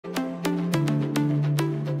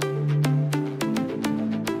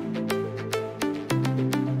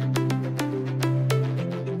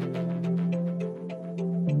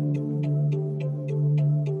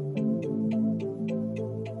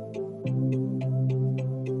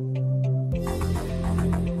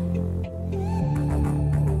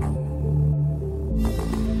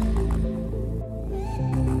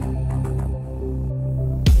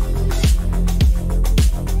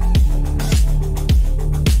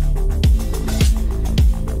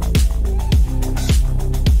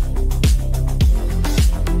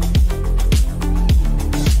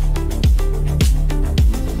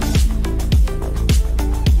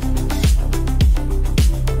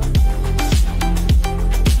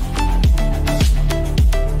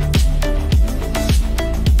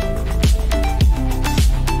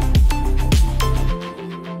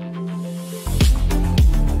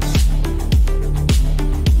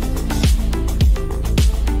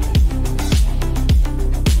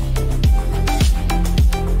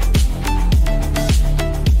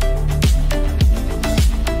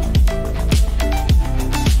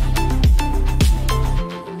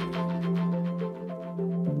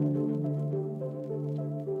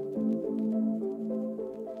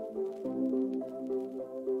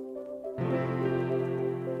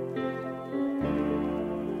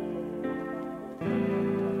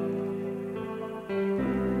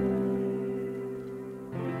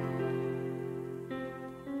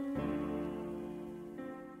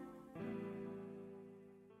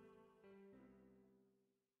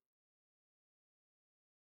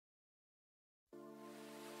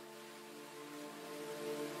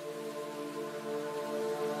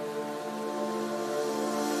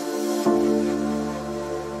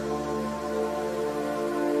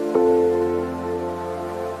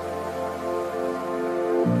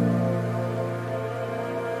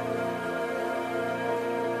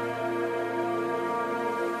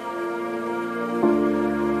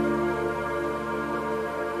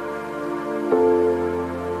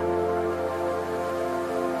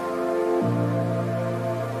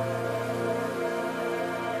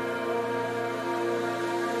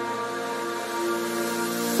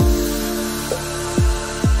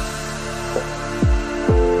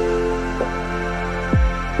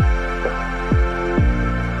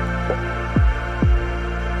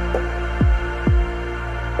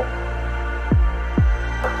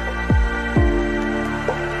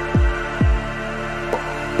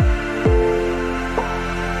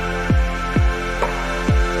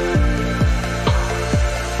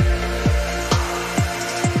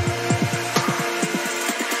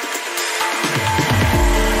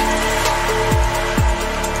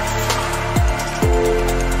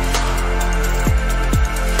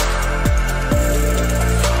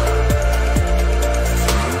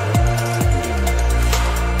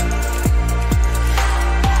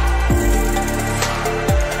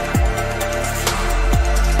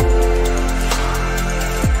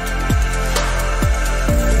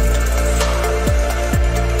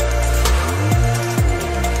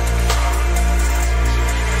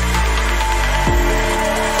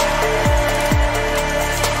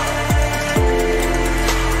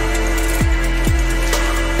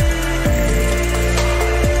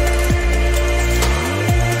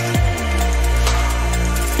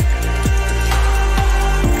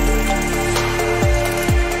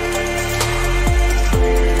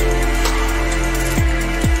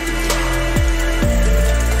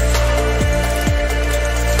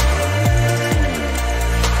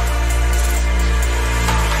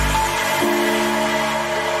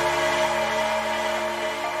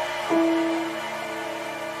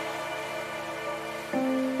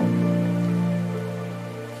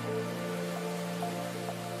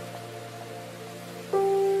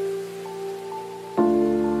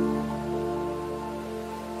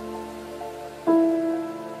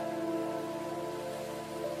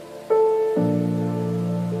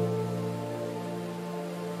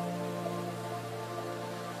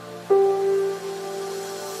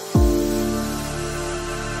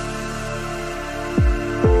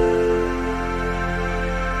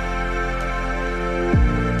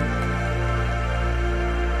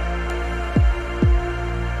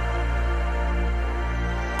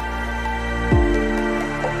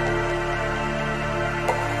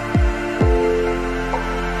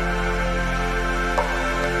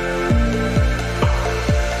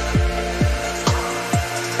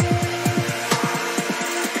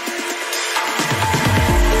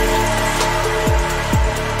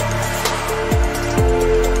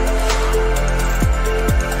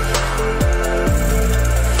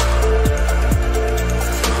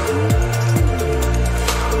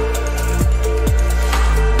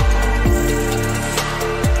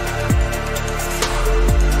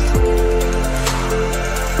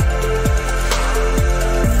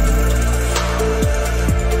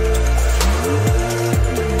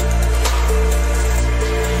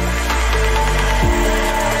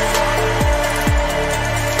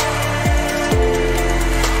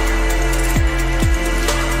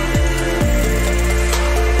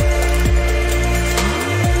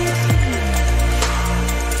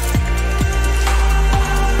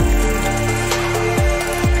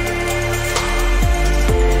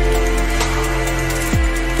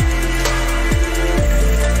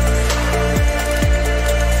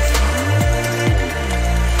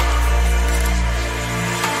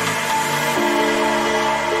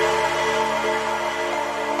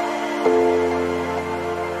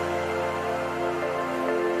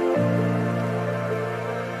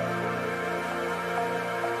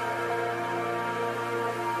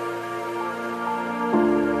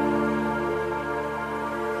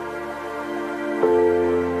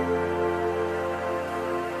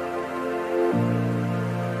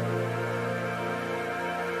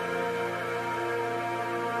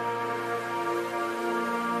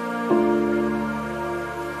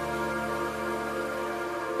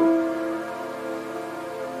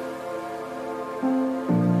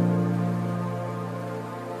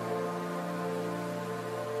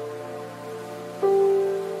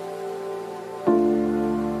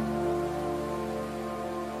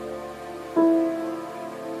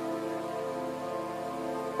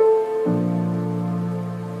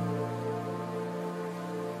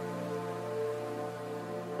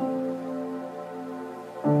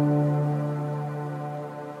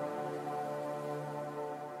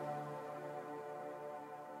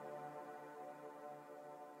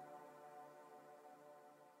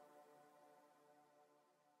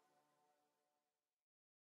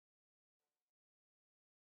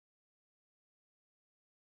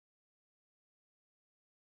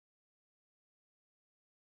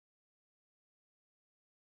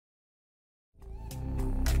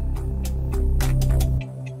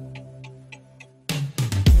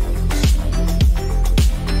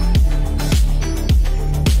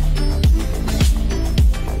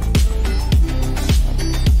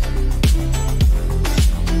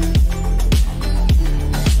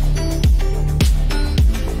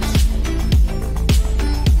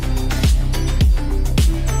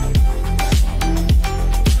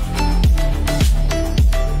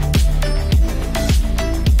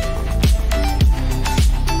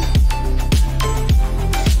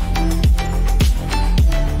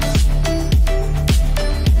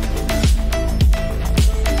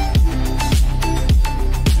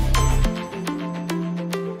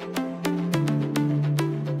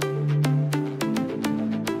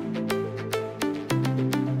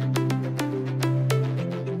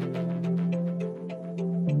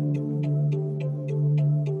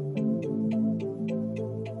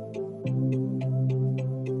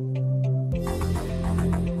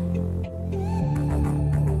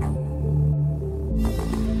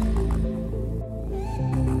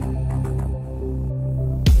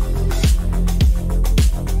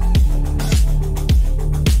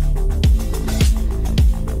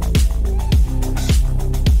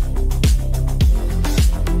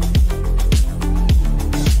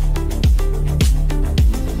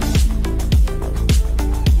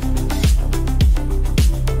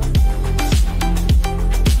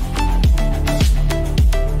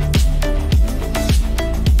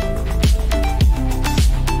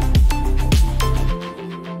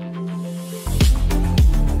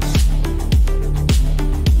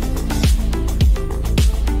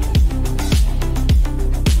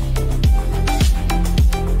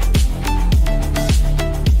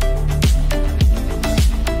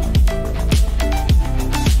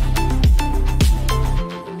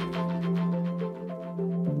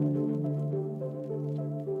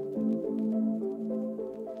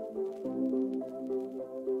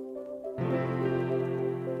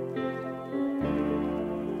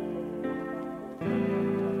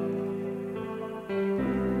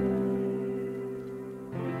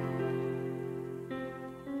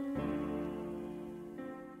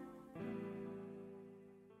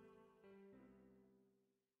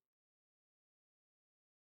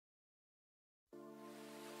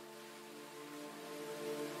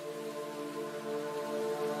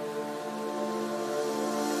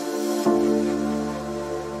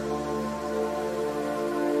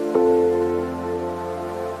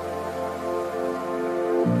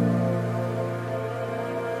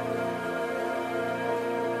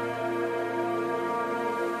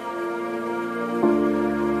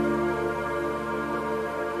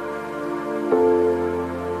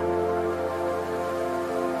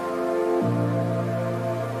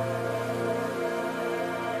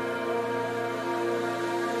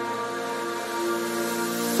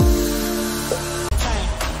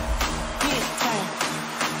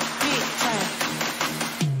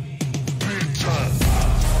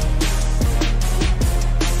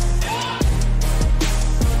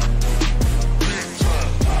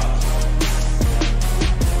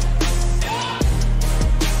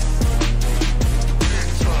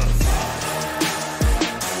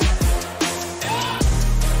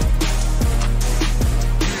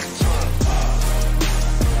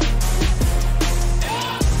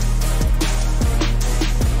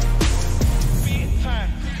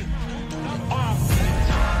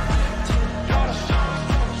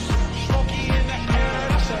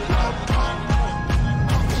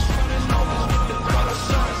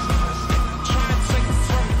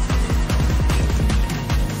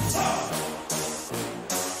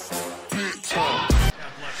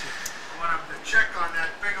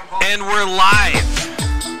And we're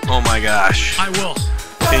live. Oh my gosh. I will.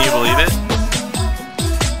 Can you believe it?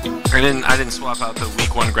 I didn't swap out the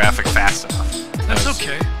week 1 graphic fast enough. That's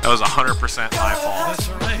okay. That was 100% my fault. That's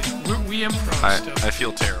all right. We improv stuff. I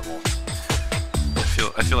feel terrible.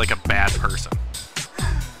 I feel like a bad person.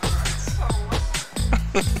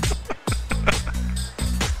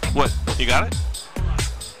 What? You got it?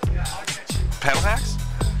 Pedal hacks?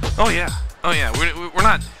 Oh yeah. Oh yeah.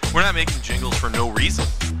 We're not making jingles for no reason.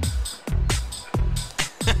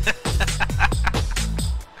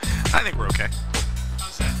 I think we're okay.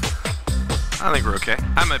 How's that? I think we're okay.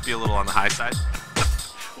 I might be a little on the high side.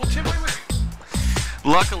 Well, Tim, wait.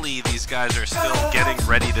 Luckily, these guys are still getting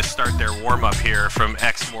ready to start their warm-up here from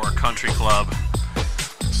Exmoor Country Club.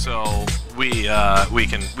 So we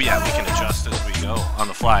can adjust as we go on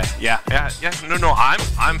the fly. Yeah. No,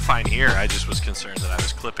 I'm fine here. I just was concerned that I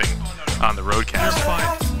was clipping on the roadcast. You're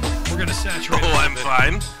fine. We're gonna saturate. Oh, I'm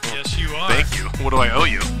fine. Yes, you are. Thank you. What do I owe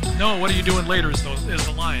you? No, what are you doing later is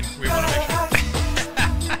the line. We want to make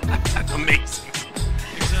sure. Amazing.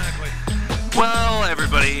 Exactly. Well,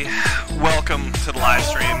 everybody, welcome to the live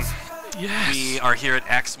stream. Yes. We are here at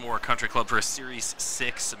Exmoor Country Club for a Series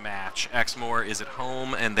 6 match. Exmoor is at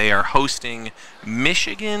home, and they are hosting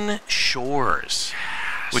Michigan Shores,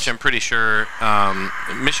 which I'm pretty sure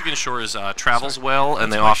Michigan Shores travels well,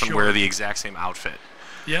 and they often wear the exact same outfit.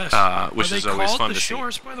 Yes. Which is always fun to see.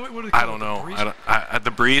 Shores, by the way? What do they call I don't know.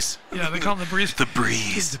 The breeze? Yeah, they call them the breeze. The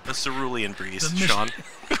breeze. The cerulean breeze, The Sean.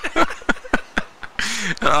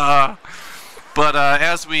 But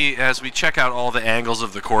as we check out all the angles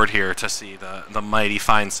of the court here to see the mighty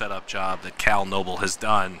fine setup job that Cal Noble has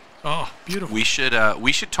done. Oh, beautiful. We should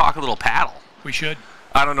talk a little paddle. We should.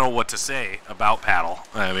 I don't know what to say about paddle.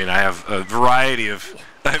 I mean, I have a variety of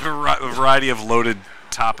loaded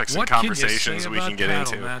topics and conversations we can get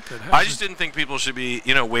into. Matt, I just didn't think people should be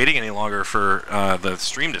waiting any longer for the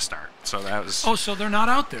stream to start. So that was. Oh, so they're not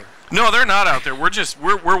out there. No, they're not out there.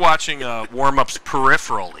 We're watching warm-ups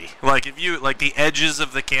peripherally. Like the edges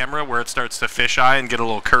of the camera where it starts to fisheye and get a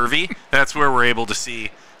little curvy. That's where we're able to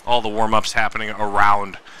see all the warm-ups happening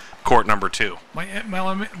around court number 2. My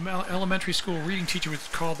elementary school reading teacher would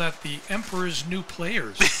call that the Emperor's New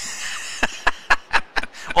Players.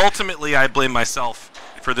 Ultimately, I blame myself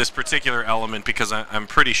for this particular element because I'm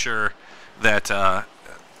pretty sure that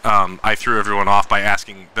I threw everyone off by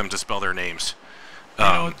asking them to spell their names.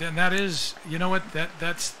 And that is,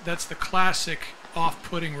 that's the classic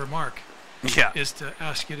off-putting remark. Yeah. Is to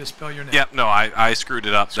ask you to spell your name. Yep. No, I screwed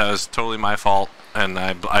it up. That was totally my fault, and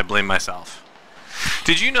I blame myself.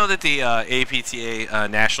 Did you know that the APTA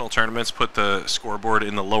national tournaments put the scoreboard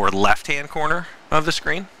in the lower left-hand corner of the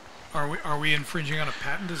screen? Are we infringing on a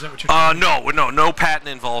patent? Is that what you're No patent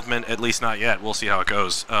involvement, at least not yet. We'll see how it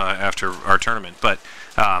goes after our tournament. But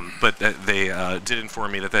they did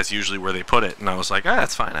inform me that that's usually where they put it, and I was like,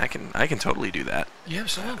 that's fine. I can totally do that. Yeah,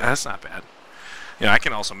 absolutely. That's not bad. I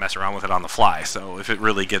can also mess around with it on the fly. So if it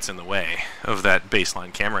really gets in the way of that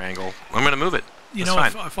baseline camera angle, I'm going to move it.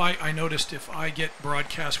 If I noticed if I get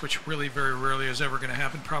broadcast, which really very rarely is ever going to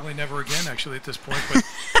happen, probably never again actually at this point, but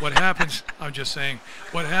what happens, I'm just saying,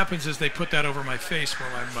 what happens is they put that over my face while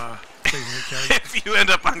I'm facing the camera. If you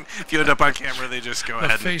end up on camera, they just go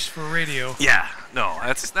ahead. The face for radio. Yeah, no,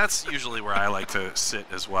 that's usually where I like to sit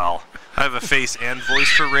as well. I have a face and voice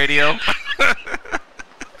for radio.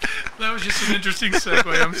 That was just an interesting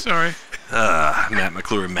segue, I'm sorry. Matt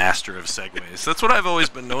McClure, master of segues. That's what I've always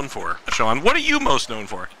been known for. Sean, what are you most known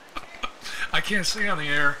for? I can't say on the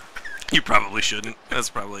air. You probably shouldn't. That's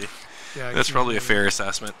probably a fair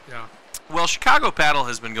assessment. Yeah. Well, Chicago Paddle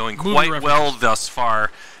has been going quite well thus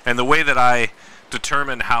far, and the way that I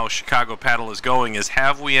determine how Chicago Paddle is going is,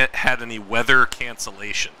 have we had any weather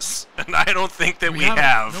cancellations? And I don't think that we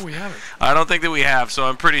have. No, we haven't. I don't think that we have, so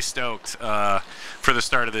I'm pretty stoked for the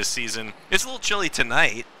start of this season. It's a little chilly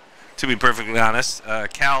tonight, to be perfectly honest.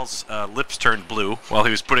 Cal's lips turned blue while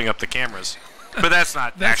he was putting up the cameras. But that's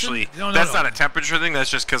not that's not a temperature thing. That's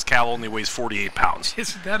just because Cal only weighs 48 pounds.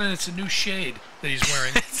 It's that, and it's a new shade that he's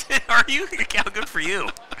wearing. Are you, Cal? Good for you.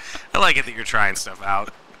 I like it that you're trying stuff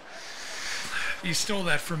out. You stole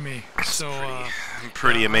that from me. So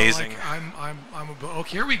pretty amazing. Okay,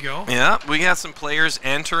 here we go. Yeah, we got some players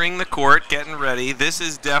entering the court, getting ready. This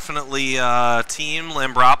is definitely Team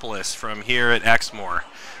Lambropoulos from here at Exmoor.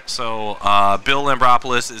 So Bill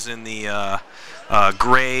Lambropoulos is in the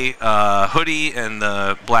gray hoodie and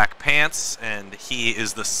the black pants, and he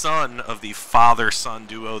is the son of the father-son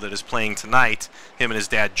duo that is playing tonight. Him and his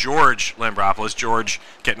dad, George Lambropoulos. George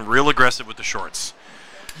getting real aggressive with the shorts.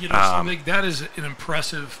 You know, something that is an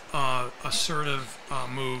impressive, assertive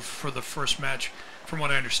move for the first match from what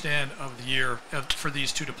I understand, of the year for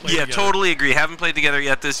these two to play Yeah, together. totally agree. Haven't played together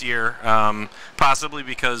yet this year, possibly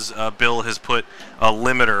because Bill has put a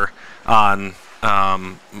limiter on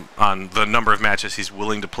the number of matches he's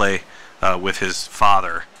willing to play with his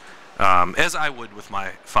father, as I would with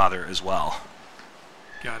my father as well.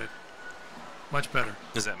 Got it. Much better.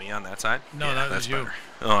 Is that me on that side? No, yeah, that's you. Better.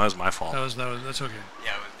 Oh, that was my fault. That's okay.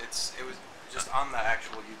 Yeah, it was just on the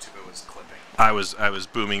actual YouTube. It was clipping. I was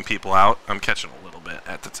booming people out. I'm catching a little bit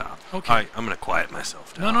at the top. Okay. I'm gonna quiet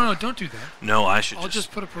myself down. No, don't do that. No, I should I'll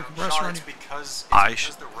just put a compressor Sean, on it's you. because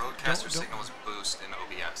the roadcaster Don't- signal is boost in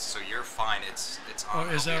OBS, so you're fine. It's on.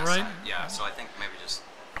 Oh, is that OBS right? side. Yeah. So I think maybe just.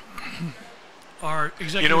 Our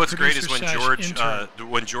executive You know what's great is when producer George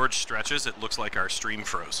when George stretches, it looks like our stream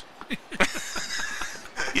froze.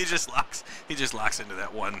 He just locks into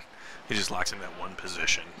that one. He just locks into that one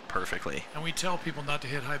position perfectly. and we tell people not to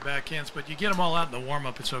hit high backhands, but you get them all out in the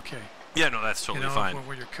warm-up, it's okay. Yeah, no, that's totally fine.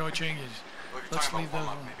 When you're coaching, Well, if you're let's talking leave about those.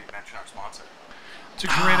 warm-up, maybe mention our sponsor. It's a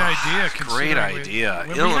great idea. Great considering idea.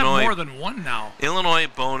 We Illinois- have more than one now. Illinois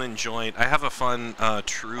Bone and Joint. I have a fun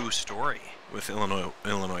true story with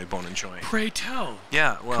Illinois Bone and Joint. Pray tell.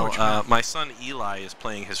 Yeah, well, Coach Matt. my son Eli is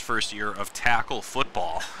playing his first year of tackle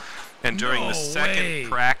football, and during No the second way.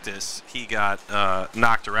 practice, he got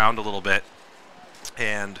knocked around a little bit,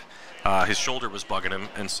 and his shoulder was bugging him,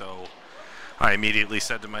 and so I immediately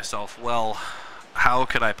said to myself, well, how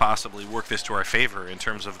could I possibly work this to our favor in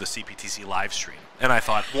terms of the CPTC live stream? And I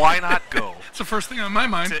thought, why not go It's the first thing on my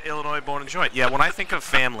mind. to Illinois Bone and Joint? Yeah, when I think of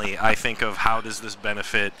family, I think of how does this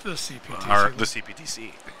benefit The CPTC. the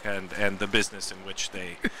CPTC and the business in which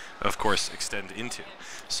they, of course, extend into.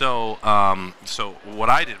 So so what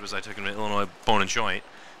I did was I took him to Illinois Bone and Joint,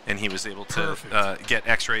 and he was able to get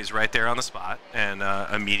X-rays right there on the spot and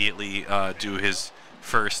immediately do his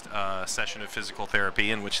first session of physical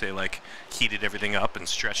therapy, in which they heated everything up and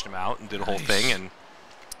stretched him out and did a whole thing. And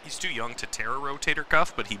he's too young to tear a rotator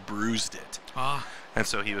cuff, but he bruised it. And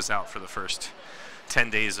so he was out for the first 10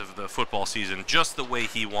 days of the football season, just the way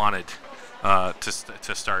he wanted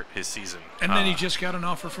to start his season. And then he just got an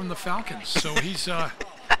offer from the Falcons. So he's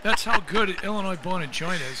that's how good Illinois Bone and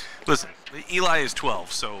Joint is. Listen, Eli is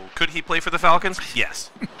 12, so could he play for the Falcons? Yes.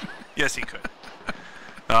 Yes, he could.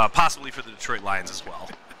 Possibly for the Detroit Lions as well,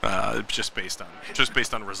 just based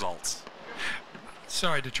on results.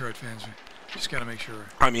 Sorry, Detroit fans. Just got to make sure.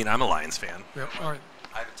 I mean, I'm a Lions fan. Yeah, all right.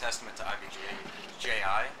 I have a testament to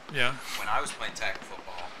IBJI. Yeah. When I was playing tackle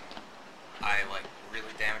football, I really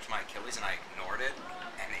damaged my Achilles and I ignored it,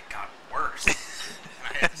 and it got worse. And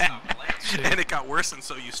I had to stop playing. And it got worse, and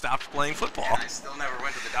so you stopped playing football. And I still never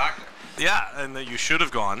went to the doctor. Yeah, and you should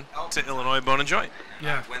have gone to Illinois Bone and Joint.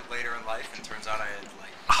 Yeah. I went later in life, and turns out I had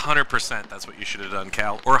 100%. That's what you should have done,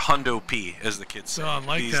 Cal, or Hundo P, as the kids say So I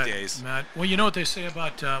like these that, days. Matt. Well, you know what they say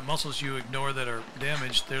about muscles you ignore that are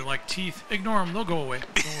damaged? They're like teeth. Ignore them; they'll go away.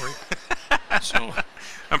 Don't worry. So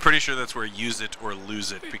I'm pretty sure that's where use it or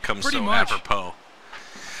lose it becomes Pretty so much. apropos.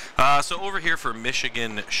 So over here for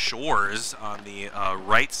Michigan Shores, on the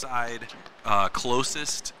right side,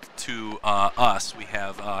 closest to us, we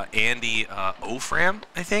have Andy Ofram,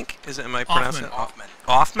 I think. Am I pronouncing it? Hoffman.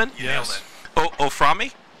 Offman? You nailed it.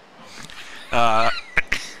 Oframi?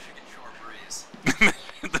 Michigan Shore Breeze.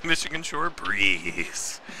 The Michigan Shore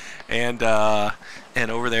Breeze. And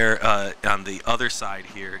over there on the other side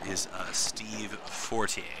here is Steve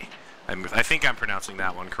Fortier. I think I'm pronouncing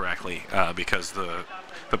that one correctly because the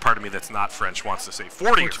part of me that's not French wants to say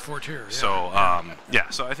Fortier. Fortier. Yeah.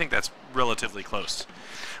 So so I think that's relatively close.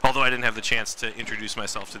 Although I didn't have the chance to introduce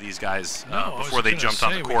myself to these guys before they jumped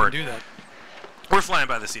on the court. We can do that. We're flying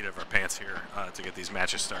by the seat of our pants here to get these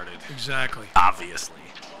matches started. Exactly. Obviously.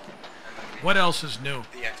 What else is new?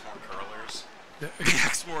 The Exmoor Curlers. The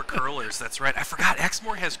Exmoor Curlers, that's right. I forgot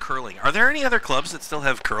Exmoor has curling. Are there any other clubs that still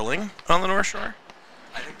have curling on the North Shore?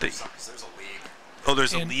 I think there's some, 'cause there's a league. Oh,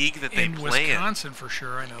 there's a league that they play in. In Wisconsin, for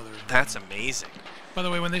sure, I know there's. That's amazing. By the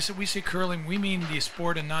way, when we say curling, we mean the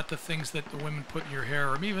sport and not the things that the women put in your hair,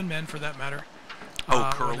 or even men for that matter.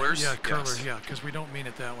 Curlers? Yeah, curlers. Yes. Yeah, because we don't mean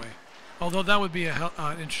it that way. Although that would be an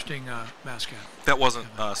interesting mascot. That wasn't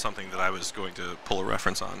something that I was going to pull a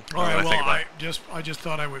reference on. All right. I think Well, about I just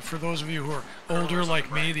thought I would. For those of you who are older,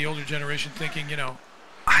 like me, the older generation, thinking,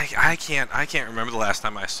 I can't remember the last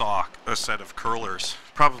time I saw a set of curlers.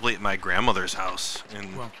 Probably at my grandmother's house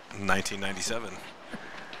in 1997.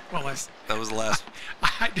 well, That was the last.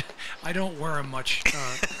 I don't wear them much.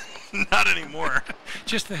 Not anymore.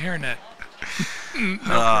 Just the hairnet.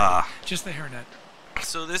 Just the hairnet.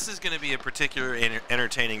 So this is going to be a particular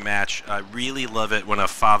entertaining match. I really love it when a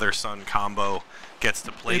father-son combo gets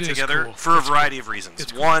to play It is together cool. for a It's variety cool. of reasons.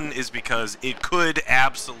 It's cool. One is because it could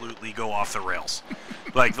absolutely go off the rails.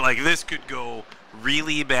 like this could go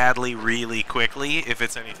really badly, really quickly if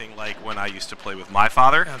it's anything like when I used to play with my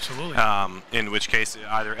father. Absolutely. In which case,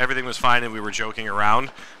 either everything was fine and we were joking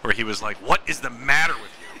around, or he was like, "What is the matter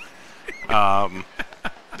with you?"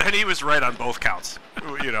 And he was right on both counts.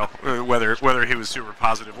 You know, whether he was super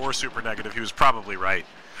positive or super negative, he was probably right.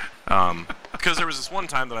 Because there was this one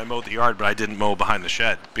time that I mowed the yard, but I didn't mow behind the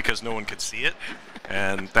shed because no one could see it,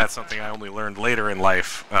 and that's something I only learned later in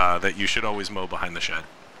life, that you should always mow behind the shed.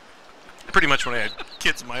 Pretty much when I had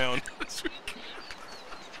kids of my own.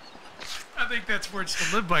 I think that's words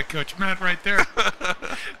to live by, Coach Matt, right there.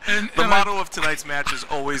 The motto of tonight's match is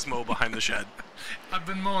always mow behind the shed. I've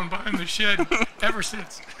been mowing behind the shed ever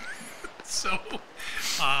since. So,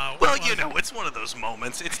 well, you know, it's one of those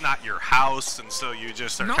moments. It's not your house, and so you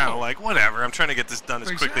just are No. kind of like, whatever, I'm trying to get this done as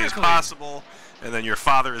quickly as Exactly. possible. And then your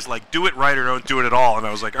father is like, do it right or don't do it at all. And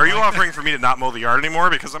I was like, are you offering for me to not mow the yard anymore?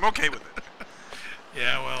 Because I'm okay with it.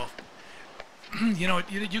 yeah, well, you know,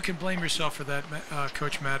 you can blame yourself for that,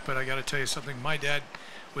 Coach Matt, but I got to tell you something. My dad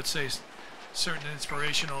would say certain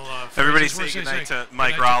inspirational Everybody phrases. say He'd goodnight to "Good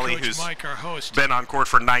Mike night Raleigh, Coach who's Mike, our host. been on court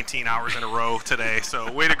for 19 hours in a row today.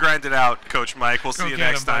 So way to grind it out, Coach Mike. We'll see Go you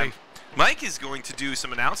get next him, time. buddy. Mike is going to do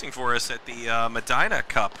some announcing for us at the Medina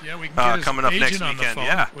Cup. Yeah, we can get his coming up agent next on the weekend. phone.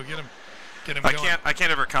 Yeah. We'll get him I going.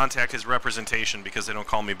 can't ever contact his representation because they don't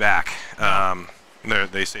call me back.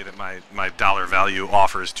 They say that my dollar value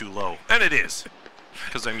offer is too low, and it is,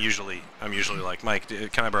 because I'm usually like, Mike,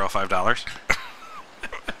 can I borrow $5?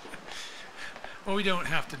 Well, we don't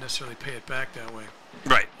have to necessarily pay it back that way.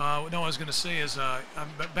 Right. No, what I was going to say is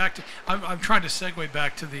I'm trying to segue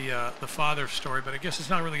back to the father story, but I guess it's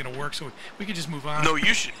not really going to work, so we could just move on. No,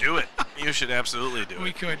 you should do it. You should absolutely do We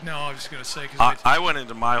it. could. No, I was just going to say because I went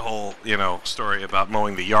into my whole story about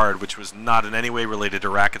mowing the yard, which was not in any way related to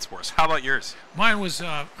racket sports. How about yours? mine was.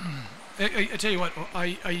 I tell you what,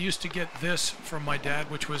 I used to get this from my dad,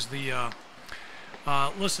 which was the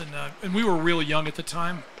listen, and we were real young at the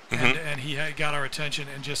time, and he got our attention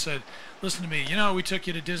and just said, "Listen to me. You know, we took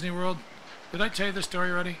you to Disney World. Did I tell you this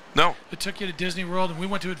story already? No. It took you to Disney World, and we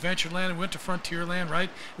went to Adventureland, and we went to Frontierland, right?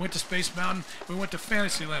 We went to Space Mountain, we went to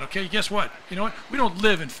Fantasyland, okay? Guess what? You know what? We don't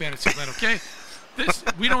live in Fantasyland, okay?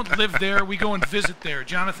 We don't live there. We go and visit there.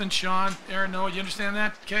 Jonathan, Sean, Aaron, Noah, you understand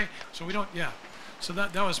that? Okay? So we don't, yeah. So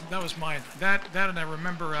that was mine. That and I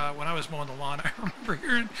remember when I was mowing the lawn, I remember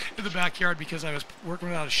hearing in the backyard because I was working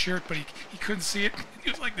without a shirt, but he couldn't see it.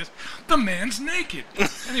 He was like this, the man's naked.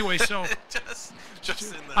 Anyway, so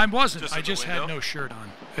just in the, I wasn't. just I in the just had window? no shirt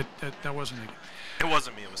on. That wasn't naked. It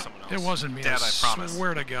wasn't me. It was someone else. It wasn't me. Dad, I promise.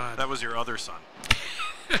 Swear to God. That was your other son.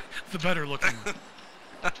 The better looking one.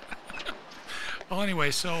 Well,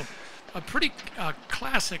 anyway, so a pretty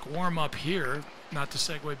classic warm up here. Not to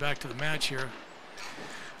segue back to the match here.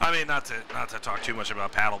 I mean, not to talk too much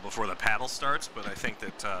about paddle before the paddle starts, but I think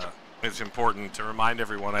that it's important to remind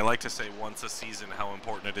everyone. I like to say once a season how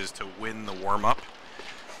important it is to win the warm-up.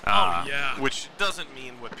 Oh, yeah. Which doesn't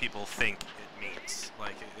mean what people think it means.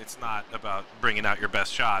 Like, it's not about bringing out your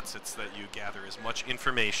best shots. It's that you gather as much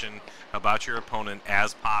information about your opponent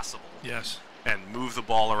as possible. Yes. And move the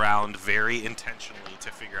ball around very intentionally to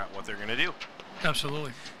figure out what they're going to do.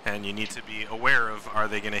 Absolutely. And you need to be aware of, are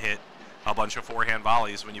they going to hit a bunch of forehand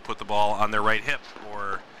volleys when you put the ball on their right hip,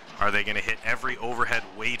 or are they going to hit every overhead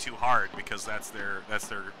way too hard because that's their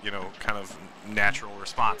kind of natural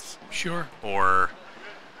response? Sure. Or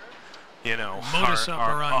modus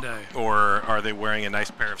operandi. Or are they wearing a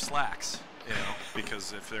nice pair of slacks?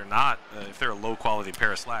 Because if they're not, if they're a low quality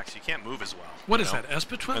pair of slacks, you can't move as well. What is that,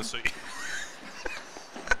 Espatwin? And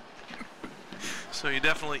so you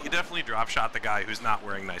definitely drop shot the guy who's not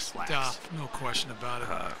wearing nice slacks. No question about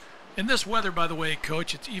it. In this weather, by the way,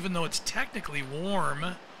 Coach, even though it's technically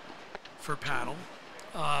warm for paddle,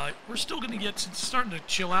 we're still going to get, since it's starting to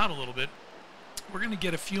chill out a little bit, we're going to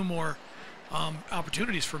get a few more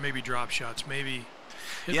opportunities for maybe drop shots, maybe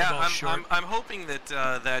hit the ball short. I'm hoping that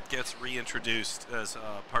that gets reintroduced as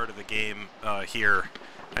part of the game here.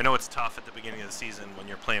 I know it's tough at the beginning of the season when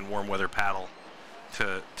you're playing warm weather paddle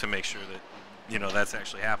to make sure that that's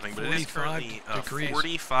actually happening, but it is currently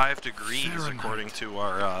 45 degrees Fahrenheit. according to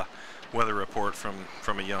our weather report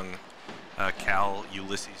from a young Cal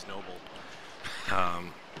Ulysses Noble.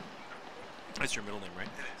 That's your middle name, right?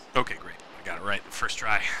 Okay, great. I got it right first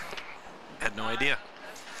try. Had no idea.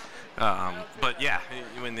 But yeah,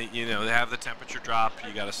 when they have the temperature drop,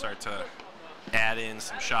 you got to start to add in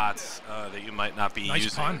some shots that you might not be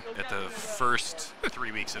using at the first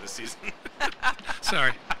 3 weeks of the season.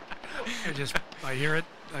 Sorry. I hear it.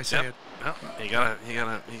 I say it. Well, you gotta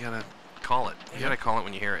call it. You gotta call it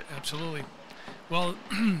when you hear it. Absolutely. Well,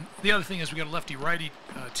 the other thing is we got a lefty-righty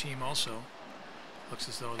team also. Looks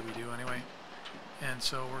as though we do anyway. And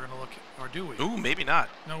so we're going to look, or do we? Ooh, maybe not.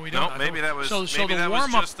 No, we don't. No, maybe that was. So maybe the that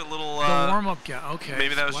was just a little. The warm-up guy. Okay.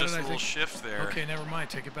 Maybe that was Why just did a I little think- shift there. Okay, never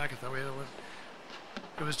mind. Take it back. I thought we had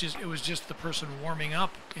it was just the person warming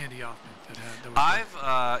up Andy Hoffman that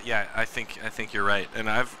was Yeah, I think you're right, and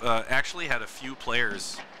I've actually had a few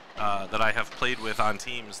players that I have played with on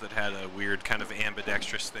teams that had a weird kind of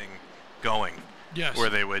ambidextrous thing going. Yes. Where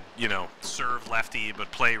they would, serve lefty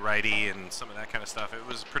but play righty and some of that kind of stuff. It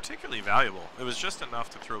was particularly valuable. It was just enough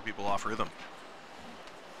to throw people off rhythm.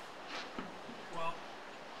 Well,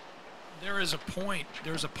 there's a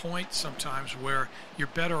point sometimes where you're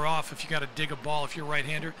better off if you got to dig a ball, if you're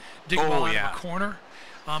right-hander, dig a ball out of a corner.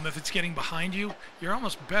 If it's getting behind you, you're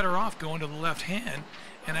almost better off going to the left hand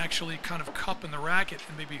and actually kind of cupping the racket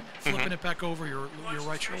and maybe flipping it back over your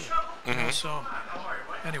right shoulder. So,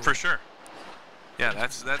 anyway. For sure. Yeah,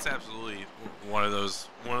 that's absolutely one of those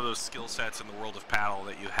skill sets in the world of paddle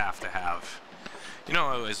that you have to have. I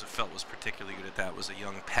always felt was particularly good at that was a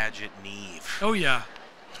young Paget Neve. Oh yeah.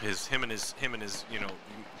 Him and his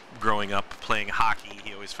growing up playing hockey,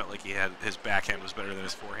 he always felt like his backhand was better than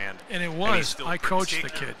his forehand. And it was. I coached the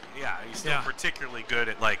kid. Yeah, he's still particularly good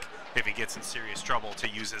at, like, if he gets in serious trouble, to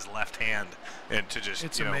use his left hand and to just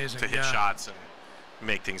amazing. To hit shots and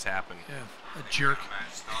make things happen. Yeah, a jerk.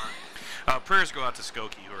 Prayers go out to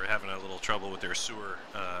Skokie, who are having a little trouble with their sewer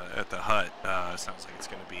at the hut. Sounds like it's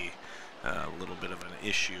going to be a little bit of an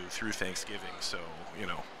issue through Thanksgiving. So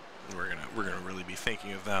we're gonna really be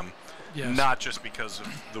thinking of them, not just because of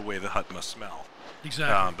the way the hut must smell,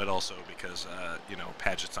 exactly, but also because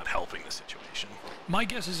Paget's not helping the situation. My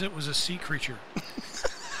guess is it was a sea creature.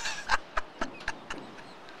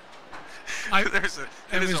 There's a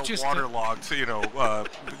waterlogged,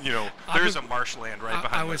 there's a marshland right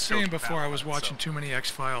behind. I was saying before I was watching too many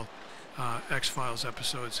X-Files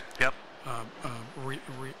episodes. Yep.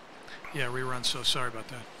 Reruns. So sorry about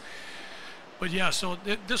that. But yeah, so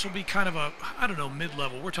this will be kind of a, I don't know,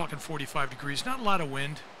 mid-level. We're talking 45 degrees. Not a lot of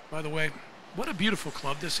wind, by the way. What a beautiful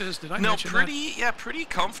club this is. Did I mention that? Yeah, pretty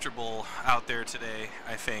comfortable out there today,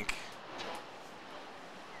 I think.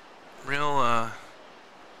 Real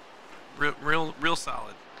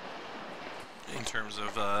solid in terms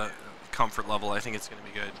of comfort level. I think it's going to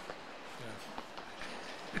be good.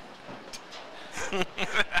 Yeah.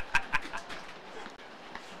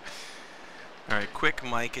 All right, quick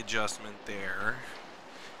mic adjustment there.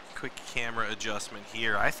 Quick camera adjustment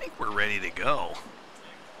here. I think we're ready to go.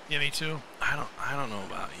 Yeah, me too. I don't know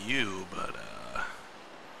about you, but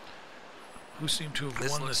who seemed to have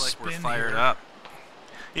this won the looks like spin we're fired here. up.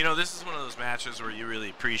 This is one of those matches where you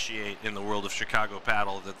really appreciate in the world of Chicago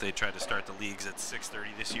paddle that they tried to start the leagues at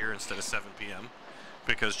 6:30 this year instead of 7 p.m.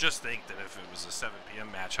 Because just think that if it was a 7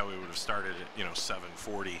 p.m. match, how we would have started at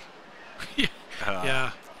 7:40.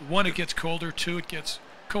 Yeah. One, it gets colder. Two, it gets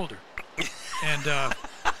colder. And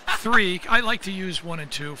three, I like to use 1 and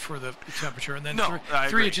 2 for the temperature, and then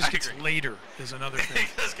three it just gets later is another thing.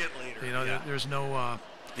 It does get later. There's no.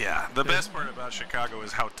 The best part about Chicago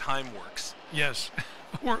is how time works. Yes,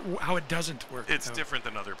 or how it doesn't work. It's different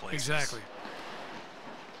than other places. Exactly.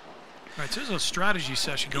 All right, so there's a strategy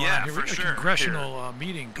session going on here. For sure. A congressional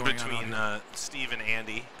meeting going on. Between Steve and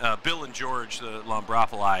Andy. Bill and George, the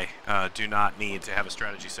Lombropoli, do not need to have a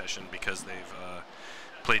strategy session because they've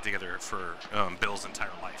played together for Bill's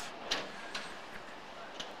entire life.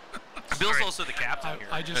 Bill's also the captain here.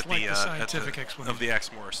 I just like the scientific explanation of the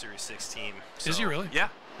Exmoor Series 6 team. So, is he really? Yeah.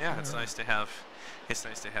 It's nice to have. It's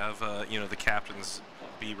nice to have the captains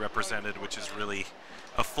be represented, which is really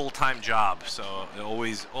a full-time job. So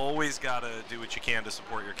always gotta do what you can to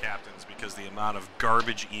support your captains, because the amount of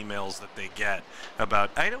garbage emails that they get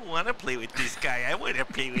about I don't want to play with this guy, I want to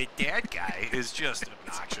play with that guy is just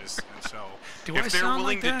obnoxious. And so if they're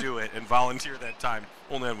willing to do it and volunteer that time,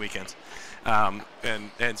 only on weekends. And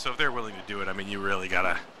so if they're willing to do it, I mean, you really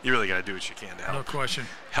gotta do what you can to help. No question.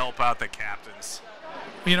 Help out the captains.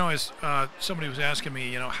 As somebody was asking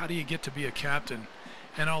me, how do you get to be a captain?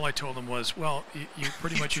 And all I told them was, well, you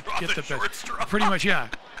pretty much you get the best. Pretty much, yeah.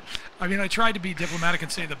 I mean, I tried to be diplomatic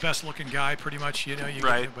and say the best-looking guy, pretty much.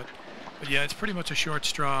 Right. But yeah, it's pretty much a short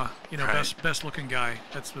straw. Right. Best-looking guy.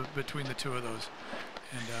 That's between the two of those.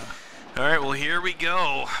 And all right, well, here we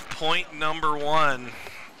go. Point number 1.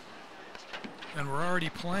 And we're already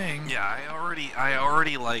playing. Yeah, I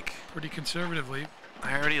already like. Pretty conservatively.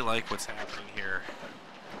 I already like what's happening here.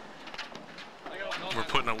 We're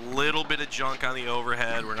putting a little bit of junk on the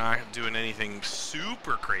overhead. We're not doing anything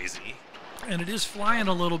super crazy. And it is flying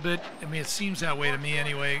a little bit. I mean, it seems that way to me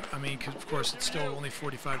anyway. I mean, 'cause of course, it's still only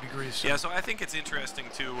 45 degrees. So. Yeah, so I think it's interesting,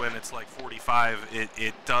 too, when it's like 45,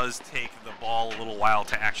 it does take the ball a little while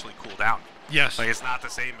to actually cool down. Yes. Like, it's not the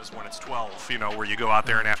same as when it's 12, you know, where you go out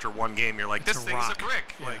there and after one game, you're like, It's this a thing's rock. a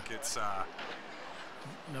brick. Yeah. Like, it's...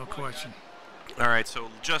 No question. All right, so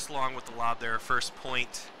just long with the lob there. First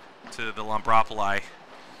point to the Lombropoli.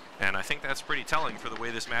 And I think that's pretty telling for the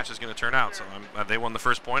way this match is going to turn out. So they won the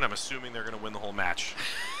first point. I'm assuming they're going to win the whole match.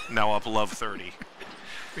 Now up love 30.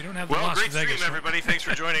 We don't have the Well, Las great Vegas. stream, everybody. Thanks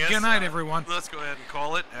for joining us. Good night, everyone. Let's go ahead and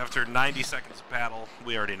call it. After 90 seconds of battle,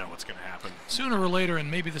 we already know what's going to happen. Sooner or later,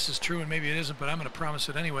 and maybe this is true and maybe it isn't, but I'm going to promise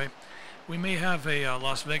it anyway, we may have a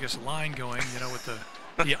Las Vegas line going, you know, with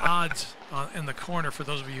the odds in the corner for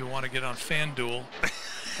those of you who want to get on FanDuel.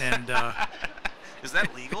 And is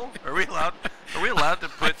that legal? Are we allowed? Are we allowed to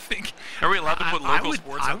put? Are we allowed to put local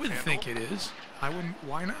sports on I would FanDuel? think it is. I wouldn't.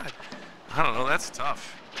 Why not? I don't know. That's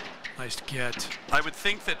tough. Nice get. I would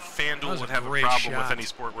think that FanDuel would have a great problem shot. with any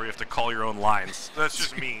sport where you have to call your own lines. That's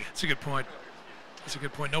just me. That's a good point. That's a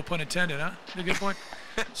good point. No pun intended, huh? That's a good point.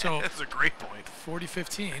 So That's a great point.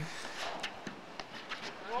 40-15.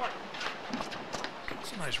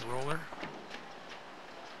 It's a nice roller.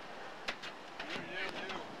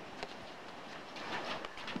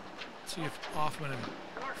 See if Hoffman and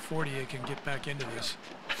 48 can get back into this.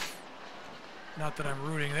 Not that I'm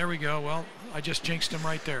rooting. There we go. Well, I just jinxed him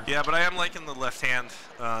right there. Yeah, but I am liking the left hand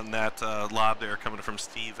on that lob there coming from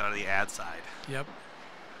Steve out of the ad side. Yep.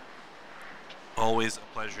 Always a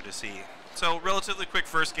pleasure to see. So relatively quick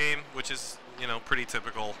first game, which is, you know, pretty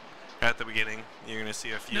typical at the beginning. You're going to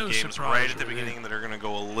see a few No games surprise, right at the really. beginning that are going to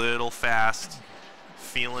go a little fast,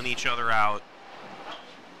 feeling each other out.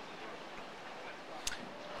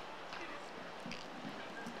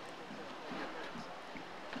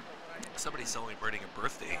 Somebody's celebrating a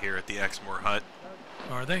birthday here at the Exmoor hut.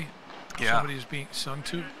 Are they? Yeah. Somebody's being sung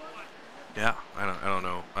to. Yeah, I don't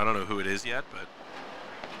know. I don't know who it is yet, but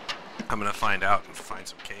I'm gonna find out and find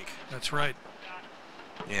some cake. That's right.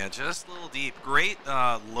 Yeah, just a little deep. Great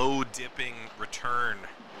low dipping return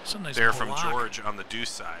Some nice there block. from George on the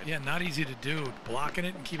deuce side. Yeah, not easy to do. Blocking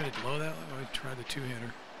it and keeping it low that way. I tried the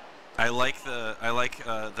two-hander. I like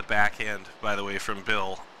the backhand, by the way, from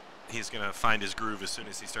Bill. He's gonna find his groove as soon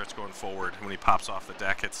as he starts going forward. When he pops off the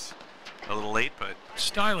deck, it's a little late, but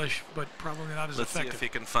Stylish, but probably not as let's see effective. if he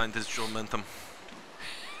can find his momentum.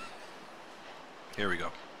 Here we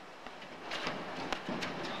go.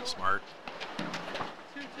 Smart.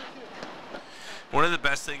 One of the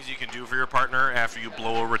best things you can do for your partner after you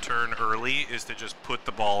blow a return early is to just put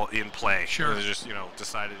the ball in play. Sure. Just, you know,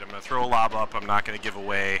 decided I'm going to throw a lob up. I'm not going to give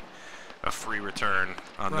away a free return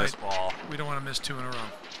on this ball. We don't want to miss two in a row.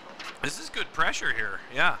 This is good pressure here.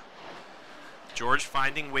 Yeah. George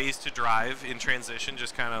finding ways to drive in transition,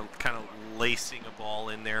 just kind of lacing a ball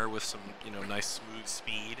in there with some, you know, nice smooth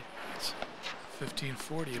speed.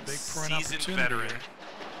 15-40, a big prime Seasoned opportunity. veteran. Here.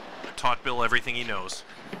 Taught Bill everything he knows.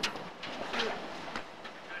 It's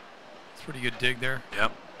a pretty good dig there.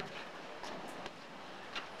 Yep.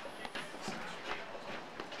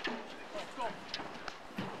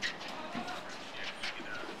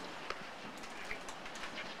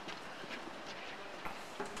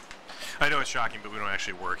 I know it's shocking, but we don't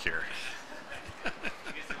actually work here.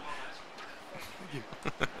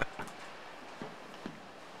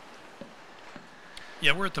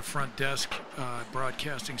 Yeah, we're at the front desk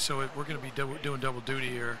broadcasting, so we're going to be doing double duty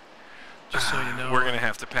here, just so you know. We're going to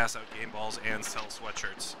have to pass out game balls and sell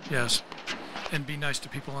sweatshirts. Yes, and be nice to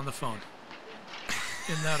people on the phone.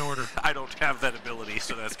 In that order. I don't have that ability,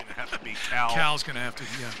 so that's going to have to be Cal. Cal's going to have to,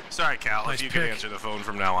 yeah. Sorry, Cal, Nice if you can pick. answer the phone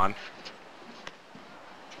from now on.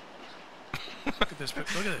 Look at this. Look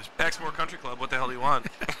at this. Exmoor Country Club, what the hell do you want?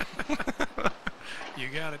 You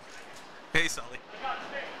got it. Hey, Sully.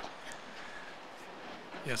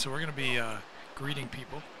 Yeah, so we're going to be greeting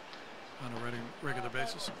people on a regular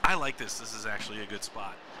basis. I like this. This is actually a good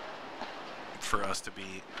spot for us to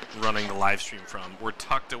be running the live stream from. We're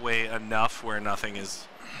tucked away enough where nothing is,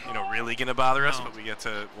 you know, really going to bother us, No. but we get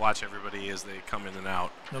to watch everybody as they come in and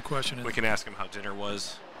out. No question. We can ask them how dinner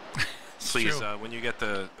was. It's Please, true. when you get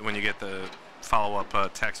the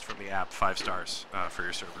follow-up text from the app, 5 stars for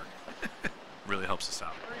your server. Really helps us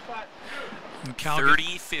out. And Cal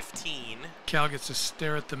 30-15. Cal gets to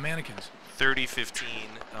stare at the mannequins. 30-15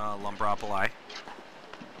 Lombropoli.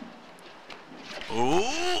 Ooh!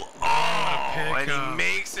 Oh! pick, And he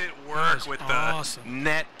makes it that work was with awesome. the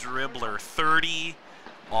net dribbler. 30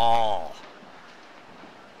 all.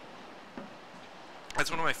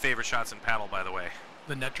 That's one of my favorite shots in paddle, by the way.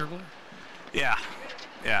 The net dribbler? Yeah,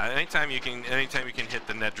 yeah. Anytime you can hit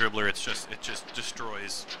the net dribbler, it just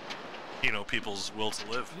destroys, people's will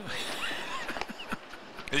to live.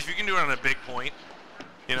 If you can do it on a big point,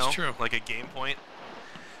 It's true. like a game point.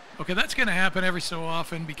 Okay, that's going to happen every so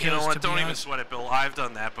often because, You know what? to be Don't even honest, sweat it, Bill. I've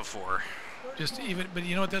done that before. but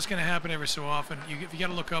you know what? That's going to happen every so often. If you got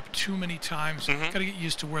to look up too many times, you got to get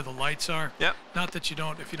used to where the lights are. Yep. Not that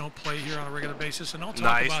if you don't play here on a regular basis. And I'll talk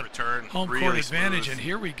Nice about return. home Really court advantage. smooth. And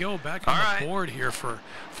here we go, back All on right. the board here for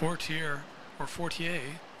Fortier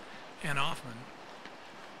and Hoffman.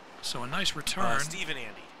 So a nice return. Steve and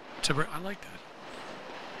Andy. I like that.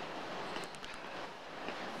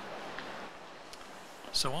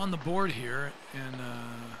 So on the board here and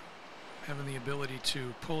having the ability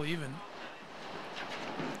to pull even.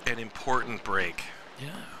 An important break. Yeah.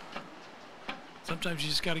 Sometimes you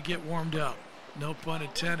just got to get warmed up. No pun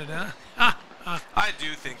intended, huh? I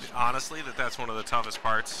do think, honestly, that's one of the toughest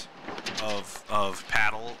parts of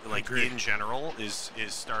paddle, like in general, is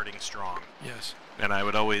starting strong. Yes. And I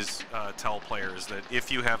would always tell players that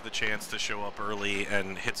if you have the chance to show up early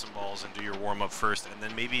and hit some balls and do your warm-up first, and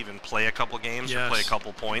then maybe even play a couple games or play a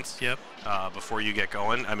couple points before you get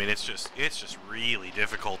going. I mean, it's just really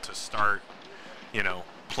difficult to start,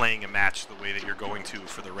 playing a match the way that you're going to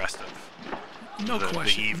for the rest of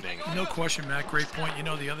the evening. No question, Matt. Great point.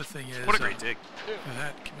 The other thing is... What a great dig.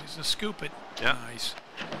 Can we just scoop it? Yeah. Nice.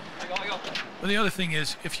 Well, the other thing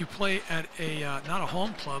is, if you play at not a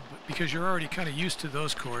home club, because you're already kind of used to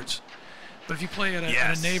those courts, but if you play at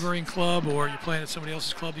a neighboring club or you're playing at somebody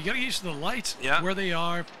else's club, you got to get used to the lights, where they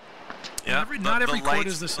are. Yeah. Not every court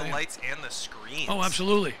is the same. The lights and the screens. Oh,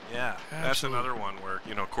 absolutely. Yeah. That's another one where,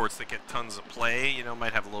 courts that get tons of play,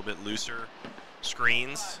 might have a little bit looser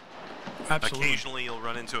screens. Absolutely. Occasionally you'll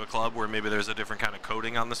run into a club where maybe there's a different kind of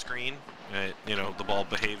coating on the screen. The ball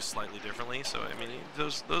behaves slightly differently. So, I mean,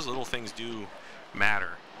 those little things do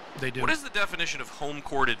matter. They do. What is the definition of home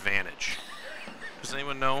court advantage? Does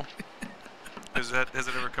anyone know? Has it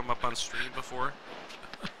ever come up on stream before?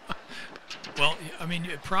 Well, I mean,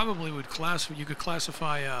 it probably would you could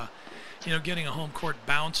classify, getting a home court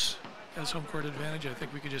bounce as home court advantage. I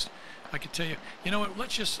think I could tell you, what,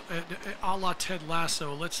 let's just, a la Ted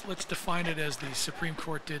Lasso, let's define it as the Supreme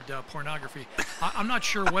Court did pornography. I'm not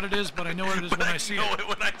sure what it is, but I know what it is when I see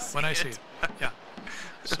it. When I see it. Yeah.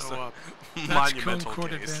 So that's monumental home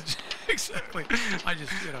court case. advantage. Exactly. I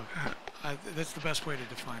just, that's the best way to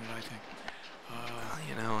define it, I think.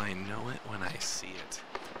 I know it when I see it.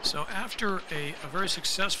 So after a very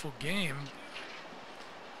successful game,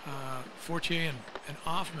 Fortier and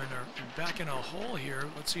Hoffman are back in a hole here.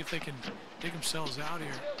 Let's see if they can dig themselves out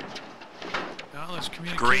here. Now there's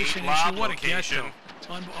communication issue. What a get, though.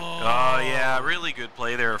 Oh, yeah, really good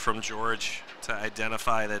play there from George to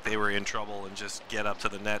identify that they were in trouble and just get up to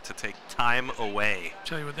the net to take time away.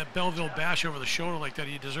 Tell you what, that Belleville bash over the shoulder like that,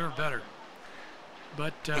 he deserved better.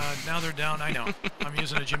 But now they're down. I know. I'm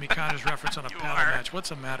using a Jimmy Connors reference on a paddle match. What's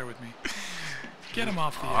the matter with me? Get him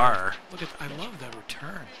off the air. Look I love that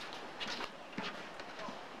return.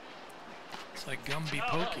 It's like Gumby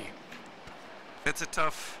Pokey. That's a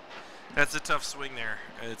tough swing there.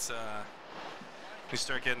 It's you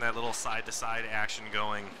start getting that little side-to-side action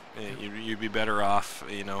going, you'd be better off,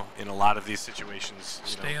 in a lot of these situations,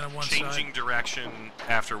 staying on one changing side. Direction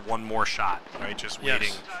after one more shot, right? Just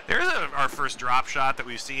waiting. There's our first drop shot that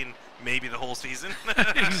we've seen maybe the whole season.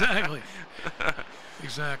 Exactly.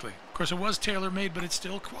 Exactly. Of course, it was tailor-made, but it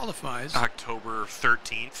still qualifies. October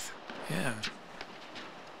 13th. Yeah.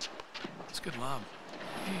 It's a good lob.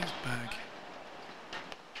 He's back.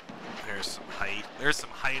 There's some height. There's some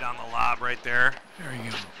height on the lob right there. There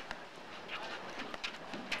you go.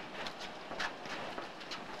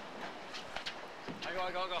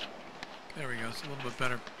 Go. There we go. It's a little bit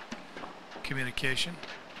better communication.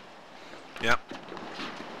 Yep.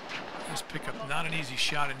 Nice pickup. Not an easy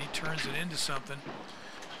shot, and he turns it into something.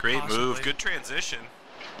 Great move. Good transition.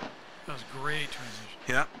 That was great transition.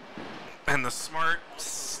 Yep. And the smart,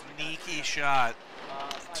 sneaky shot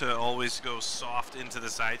to always go soft into the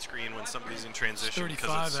side screen when somebody's in transition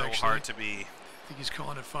because it's so hard to be. I think he's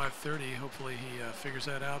calling it 5:30. Hopefully he figures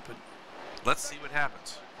that out. But let's see what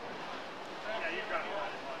happens.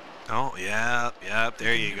 Oh yeah.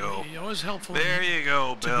 There you go. It's always helpful. There you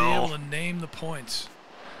go, Bill. To be able to name the points,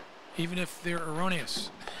 even if they're erroneous,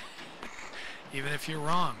 even if you're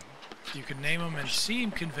wrong. If you can name them and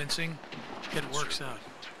seem convincing, it works out.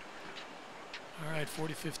 All right,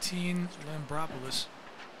 40-15, Lambropoulos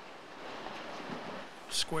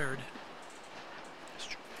squared.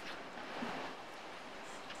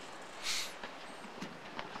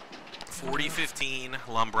 40-15,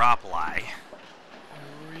 Lambropoli. Here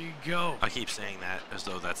we go. I keep saying that as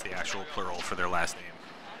though that's the actual plural for their last name.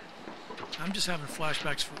 I'm just having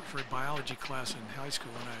flashbacks for a biology class in high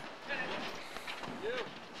school, and I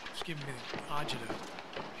was giving me the agita.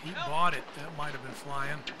 He bought it. That might have been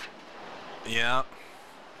flying. Yeah.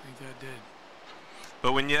 I think that did.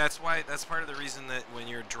 But that's part of the reason that when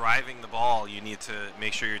you're driving the ball, you need to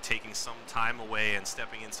make sure you're taking some time away and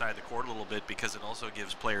stepping inside the court a little bit, because it also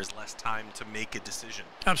gives players less time to make a decision.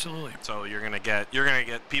 Absolutely. So you're gonna get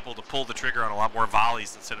people to pull the trigger on a lot more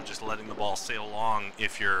volleys instead of just letting the ball sail along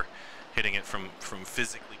if you're hitting it from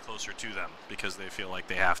physically closer to them, because they feel like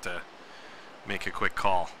they have to make a quick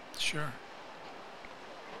call. Sure.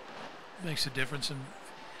 Makes a difference. And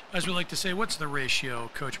as we like to say, what's the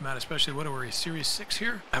ratio, Coach Matt? Especially, what are we, Series 6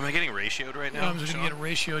 here? Am I getting ratioed right now? I'm just going to get a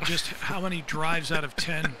ratio. Just how many drives out of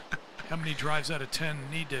 10? How many drives out of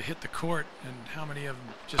 10 need to hit the court, and how many of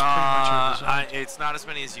them just pretty much are designed? It's not as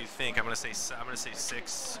many as you think. I'm going to say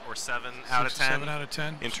 6 or 7 out of 10. 7 out of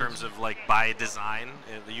 10. In terms of like by design,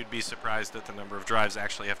 you'd be surprised at the number of drives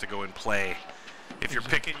actually have to go in play. If you're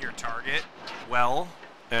picking your target well,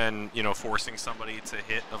 and forcing somebody to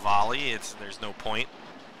hit a volley, there's no point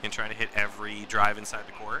in trying to hit every drive inside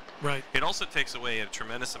the court. Right. It also takes away a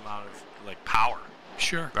tremendous amount of like power.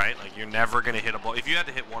 Sure. Right? Like you're never going to hit a ball. If you had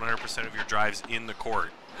to hit 100% of your drives in the court,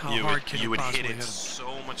 you would hit it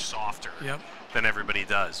so much softer than everybody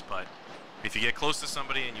does. But if you get close to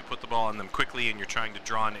somebody and you put the ball on them quickly and you're trying to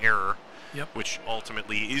draw an error, which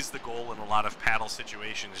ultimately is the goal in a lot of paddle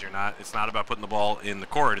situations, it's not about putting the ball in the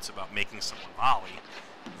court, it's about making someone volley.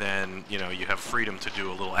 Then, you have freedom to do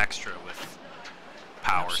a little extra with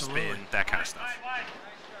power, spin, that kind of stuff.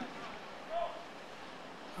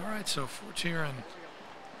 All right, so it's here, and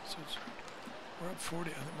so we're up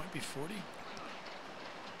 40. It might be 40.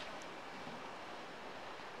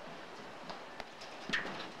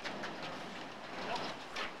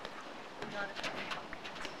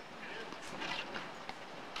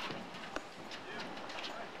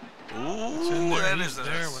 Ooh, that is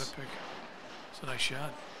there. What a pick! It's a nice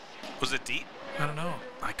shot. Was it deep? I don't know.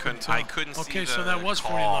 I couldn't see. Okay, so that was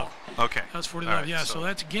 40 love. Okay, that was 40 love. Right, yeah, so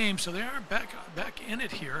that's game. So they are back in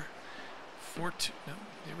it here. 4-2. No,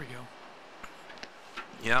 there we go.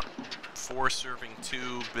 Yep. 4 serving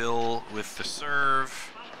 2. Bill with the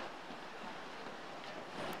serve.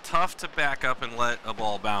 Tough to back up and let a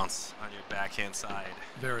ball bounce on your backhand side.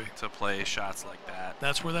 Very. To play shots like that.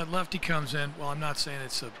 That's where that lefty comes in. Well, I'm not saying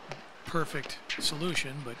it's a perfect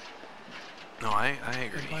solution, but no, I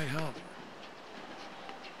agree. It might help.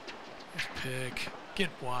 Nice pick. Get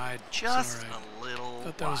wide. Just a little.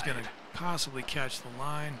 Thought that was going to possibly catch the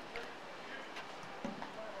line.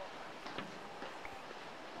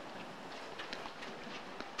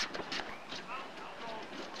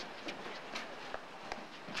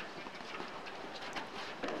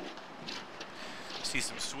 See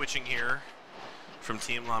some switching here from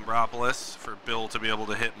Team Lombropolis for Bill to be able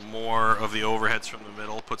to hit more of the overheads from the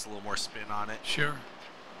middle, puts a little more spin on it. Sure.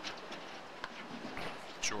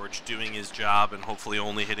 George doing his job and hopefully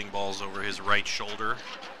only hitting balls over his right shoulder,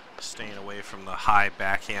 staying away from the high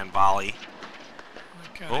backhand volley.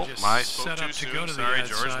 Oh, my spoke too soon. Sorry,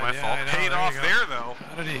 George, my fault. Paid off there, though.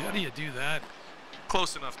 How do you do that?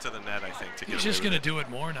 Close enough to the net, I think, to get. He's just going to do it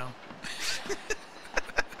more now.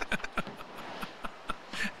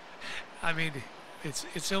 I mean,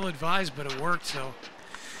 it's ill-advised, but it worked, so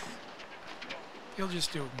he'll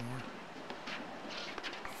just do it more.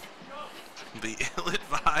 The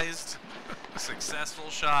ill-advised, successful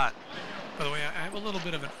shot. By the way, I have a little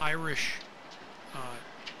bit of an Irish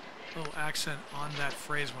little accent on that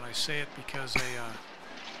phrase when I say it, because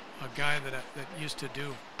a guy that used to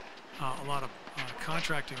do a lot of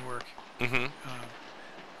contracting work,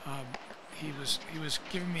 he was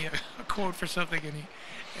giving me a quote for something, and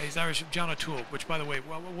he's Irish, John O'Toole, which, by the way,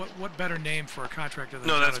 what better name for a contractor than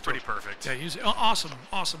John that's O'Toole? pretty perfect. Yeah, he's awesome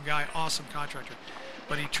guy, awesome contractor.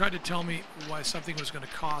 But he tried to tell me why something was going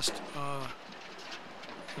to cost,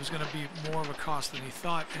 it was going to be more of a cost than he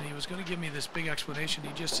thought, and he was going to give me this big explanation.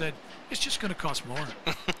 He just said, it's just going to cost more.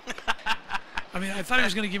 I mean, I thought he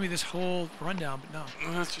was going to give me this whole rundown, but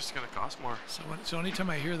no. It's just going to cost more. So anytime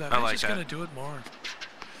I hear that, I I'm like just going to do it more.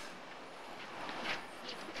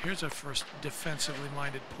 Here's our first defensively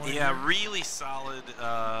minded point. Yeah, really solid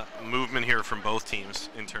movement here from both teams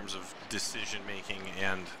in terms of decision making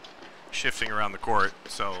and shifting around the court.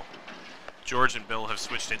 So George and Bill have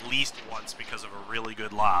switched at least once because of a really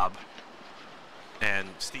good lob. And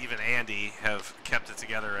Steve and Andy have kept it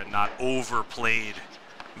together and not overplayed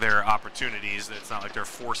their opportunities. It's not like they're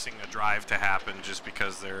forcing a drive to happen just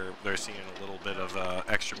because they're seeing a little bit of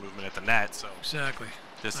extra movement at the net. So exactly.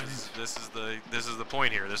 This is the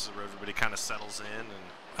point here. This is where everybody kind of settles in. And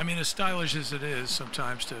I mean, as stylish as it is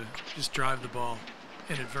sometimes to just drive the ball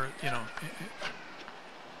with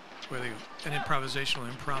an improvisational,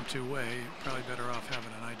 impromptu way, you're probably better off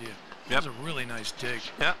having an idea. That was a really nice dig.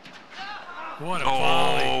 Yep. What a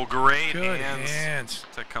volley. Oh, great Good hands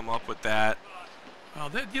to come up with that. Well,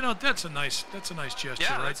 that's a nice gesture,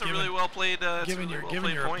 yeah, right? That's a really well played. Giving your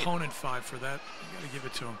point. opponent 5 for that, you got to give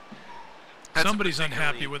it to him. That's Somebody's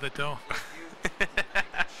unhappy with it, though.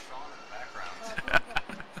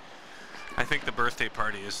 I think the birthday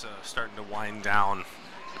party is starting to wind down.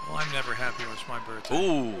 Well, I'm never happy when it's my birthday.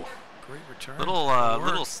 Ooh. Great return.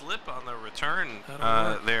 Little slip on the return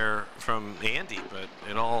there from Andy, but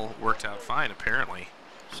it all worked out fine apparently.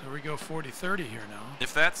 So we go 40-30 here now.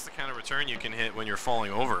 If that's the kind of return you can hit when you're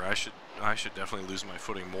falling over, I should definitely lose my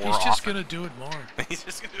footing more often. He's just gonna do it more. He's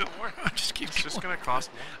just gonna do it more. Just keep. It's just gonna cost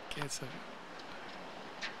more. Can't say.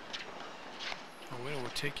 Oh, wait, we'll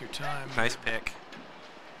take your time. Nice pick.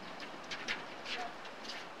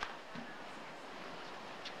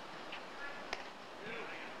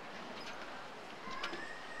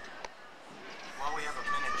 While we have a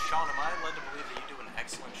minute, Sean, am I led to believe that you do an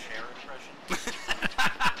excellent Cher impression?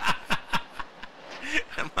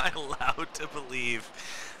 Am I allowed to believe?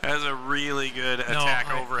 That's a really good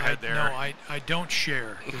attack overhead there. No, I don't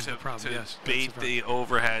share. Is the problem? Yes. Bait the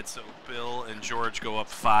overhead. So Bill and George go up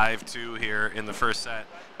 5-2 here in the first set.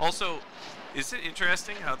 Also, is it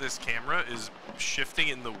interesting how this camera is shifting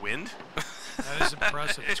in the wind? That is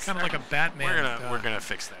impressive. It's kind of like a Batman. We're gonna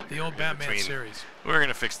fix that. The old Batman series. We're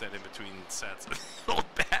gonna fix that in between sets. Old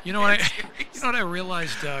Batman you know what series. I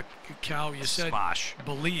realized, Cal? You said Smosh.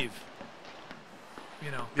 Believe.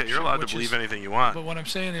 Yeah, you're allowed to believe anything you want. But what I'm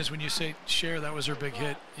saying is, when you say Cher, that was her big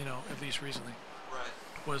hit. At least recently.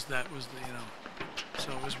 Right.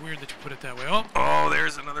 So it was weird that you put it that way. Oh,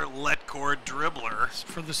 there's another let cord dribbler.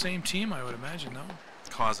 For the same team, I would imagine, no?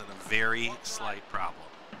 Causing a very slight problem.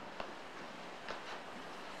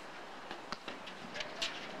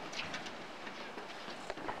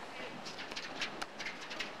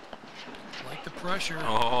 Like the pressure.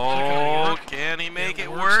 Oh, can he make it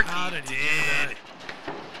work? He did.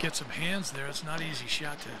 Get some hands there. It's not an easy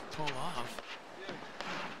shot to pull off.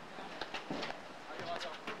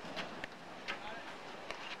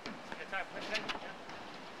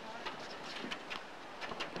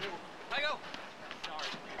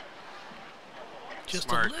 Just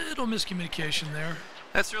Smart. a little miscommunication there.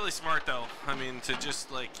 That's really smart, though. I mean, to just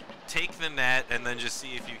take the net and then just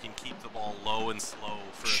see if you can keep the ball low and slow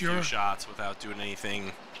for a few shots without doing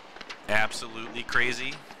anything absolutely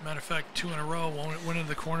crazy. Matter of fact, 2 in a row, one into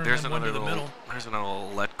the corner There's and then one to the middle. There's another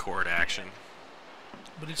little let cord action.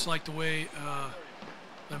 But it's like the way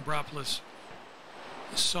Lambropoulos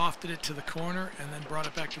softed it to the corner and then brought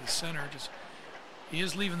it back to the center. He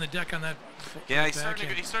is leaving the deck on that. Yeah, he's starting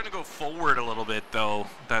to go forward a little bit, though.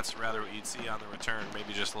 That's rather what you'd see on the return.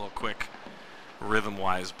 Maybe just a little quick,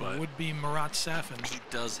 rhythm-wise, but it would be Marat Safin. He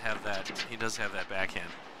does have that. He does have that backhand.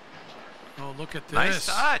 Oh, look at this! Nice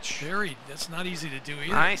touch. That's not easy to do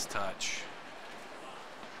either. Nice touch.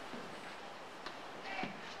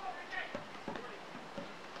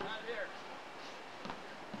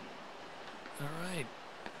 All right.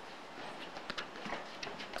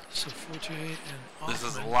 So Fortier and Hoffman. This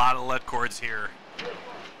is a lot of let cords here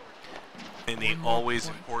in the always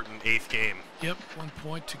important 8th game. Yep, 1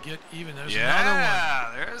 point to get even. There's another one.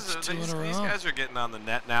 Yeah, these guys are getting on the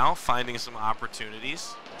net now, finding some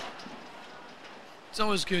opportunities. It's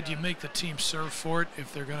always good you make the team serve for it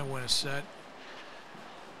if they're going to win a set.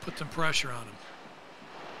 Put some pressure on them.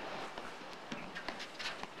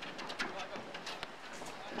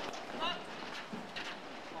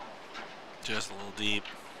 Just a little deep.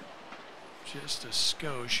 Just a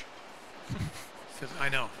skosh. I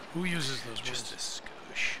know. Who uses those words? Just a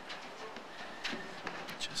skosh.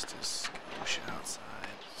 Just a skosh outside.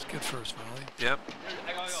 It's good first volley. Yep.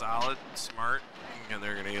 Solid, smart. And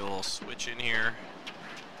they're going to get a little switch in here.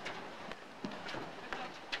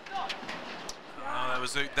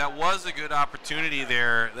 That was a good opportunity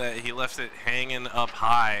there. That he left it hanging up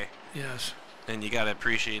high. Yes. And you got to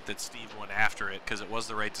appreciate that Steve went after it because it was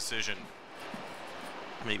the right decision.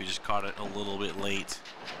 Maybe just caught it a little bit late.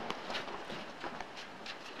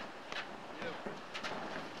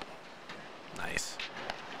 Nice.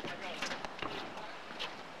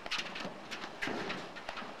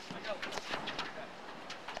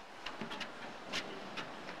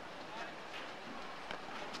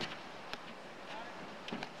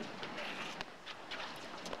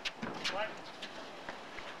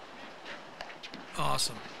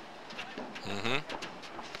 Awesome. Mm-hmm.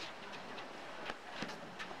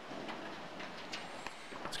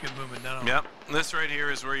 It's good movement now. Yep. This right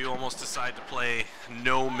here is where you almost decide to play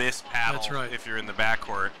no miss paddle. That's right. If you're in the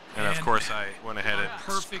backcourt. And of course I went ahead and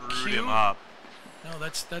perfect screwed cue. him up. No,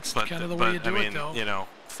 that's kind of the way you do it, though. You know,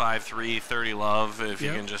 5-3, 30 love. If you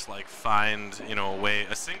Yep. can just like find, you know, a way,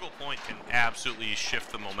 a single point can absolutely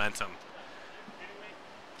shift the momentum.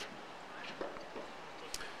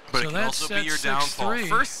 But So it can that's also set be your downfall. 6-3.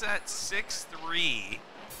 First set 6-3.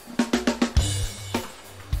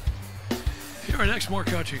 Here at Exmoor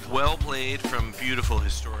Country Club. Well played from beautiful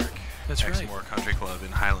historic That's right. Exmoor Country Club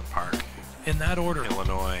in Highland Park, In that order.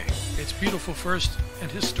 Illinois. It's beautiful first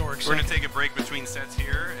and historic We're going second. to take a break between sets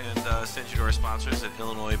here and send you to our sponsors at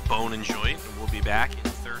Illinois Bone and Joint, and we'll be back in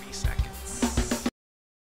 30 seconds.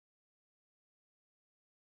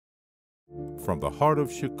 From the heart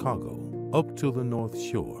of Chicago up to the North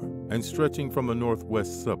Shore and stretching from the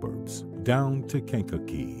northwest suburbs down to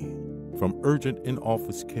Kankakee. From urgent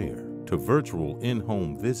in-office care to virtual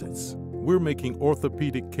in-home visits, we're making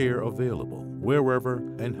orthopedic care available wherever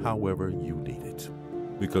and however you need it.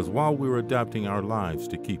 Because while we're adapting our lives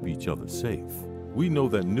to keep each other safe, we know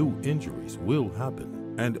that new injuries will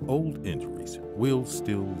happen and old injuries will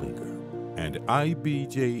still linger. And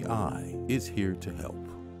IBJI is here to help.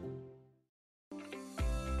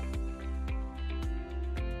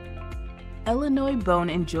 Illinois Bone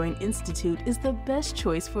and Joint Institute is the best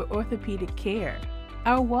choice for orthopedic care.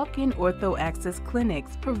 Our walk-in ortho access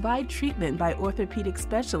clinics provide treatment by orthopedic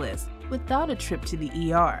specialists without a trip to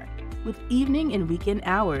the ER. With evening and weekend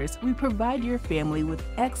hours, we provide your family with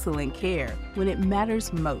excellent care when it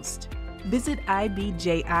matters most. Visit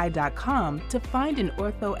ibji.com to find an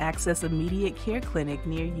ortho access immediate care clinic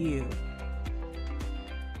near you.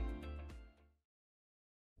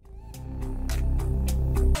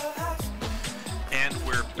 And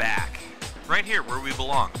we're back. Right here where we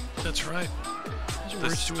belong. That's right. Those are The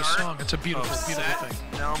words to a start song. It's a beautiful, of beautiful set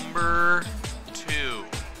thing. number 2.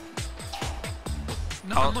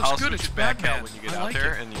 No, it looks I'll good. switch It's it back Batman. out when you get I out like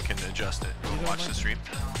there, it. and you can adjust it and don't watch mind? the stream.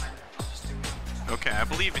 Okay, I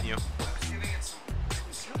believe in you.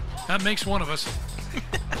 That makes one of us.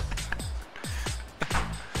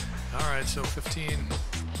 All right, so 15.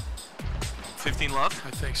 15 love.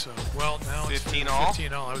 I think so. Well, now it's 15 all?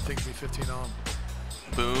 15 all. I would think it'd be 15 all.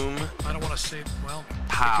 Boom. I don't want to say. Well,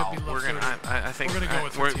 Pow. it could be We're love gonna. 30. I think We're gonna go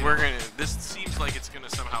with we're 15 gonna. This seems like it's gonna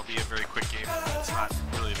somehow be a very quick game. It's not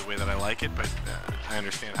really the way that I like it, but I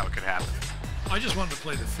understand how it could happen. I just wanted to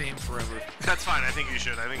play the theme forever. That's fine. I think you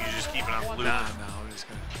should. I think you just keep it on loop. No, I'm just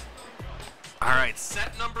gonna. All right,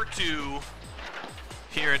 set number 2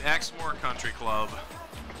 here at Exmoor Country Club.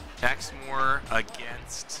 Exmoor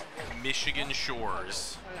against Michigan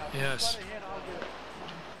Shores. Yes.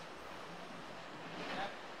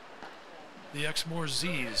 The Exmoor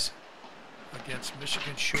Z's against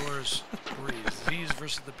Michigan Shores Breeze. Z's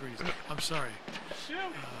versus the Breeze. I'm sorry.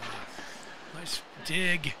 Nice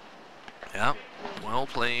dig. Yep, well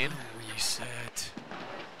played. Reset.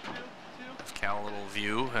 Give Cal a little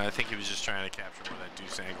view. I think he was just trying to capture more of that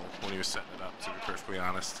deuce angle when he was setting it up, to be perfectly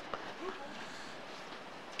honest.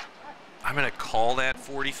 I'm going to call that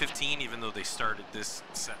 40-15, even though they started this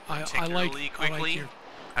set particularly quickly.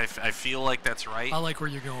 I feel like that's right. I like where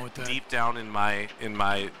you're going with that. Deep down in my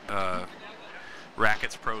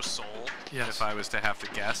Rackets Pro soul, Yes. if I was to have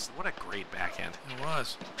to guess. What a great backhand. It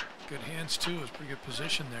was. Good hands, too. It was pretty good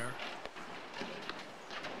position there.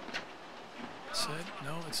 Set.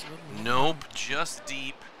 No, it's a little. Nope, just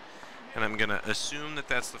deep. And I'm going to assume that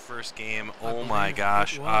that's the first game. Oh my believe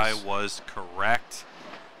gosh, it I was. was correct.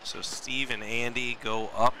 So Steve and Andy go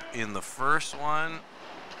up in the first one.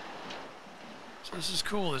 So this is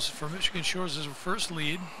cool. This is for Michigan Shores. This is a first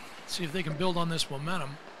lead. See if they can build on this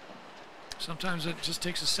momentum. Sometimes it just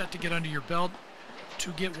takes a set to get under your belt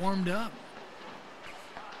to get warmed up.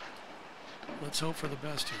 Let's hope for the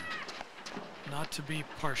best here. Not to be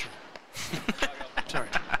partial. Sorry.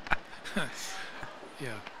 Yeah.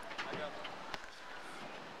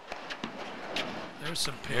 There's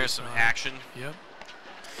some pace. There's some on it. action. Yep.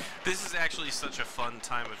 This is actually such a fun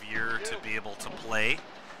time of year to be able to play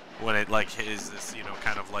when it like is this, you know,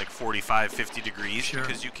 kind of like 45, 50 degrees, Sure.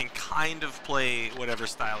 because you can kind of play whatever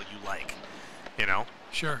style you like, you know?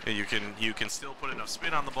 Sure. And you can still put enough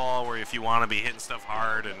spin on the ball where if you want to be hitting stuff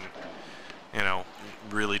hard and, you know,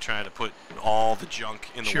 really trying to put all the junk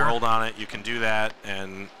in the Sure. world on it, you can do that.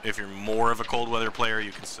 And if you're more of a cold weather player,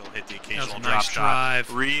 you can still hit the occasional a drop nice shot.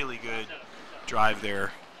 drive. Really good drive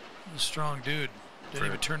there. A strong dude. Didn't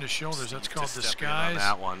even turn his shoulders. That's To called step in disguise on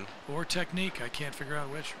that one. or technique. I can't figure out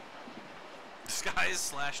which.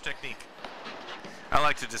 Disguise / technique. I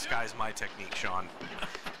like to disguise my technique, Sean,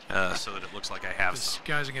 so that it looks like I have some.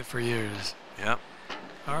 Disguising it for years. Yep.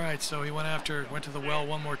 All right, so he went to the well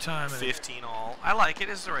one more time. 15 all. I like it.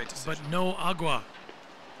 It's the right decision. But no agua.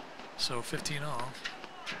 So 15 all.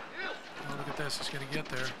 Oh, look at this. He's going to get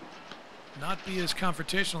there. Not be as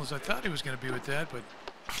confrontational as I thought he was going to be with that, but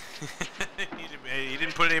he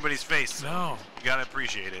didn't put it in anybody's face. So no. You got to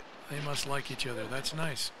appreciate it. They must like each other. That's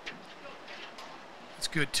nice. It's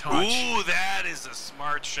good touch. Ooh, that is a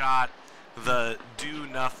smart shot. The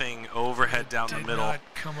do-nothing overhead down the middle. Did not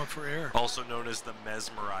come up for air. Also known as the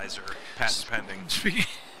mesmerizer, patent pending.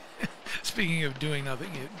 Speaking of doing nothing,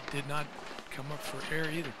 it did not come up for air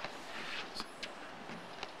either.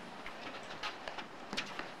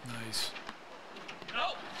 Nice.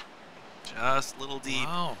 Just a little deep.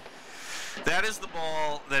 Wow. That is the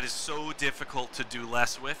ball that is so difficult to do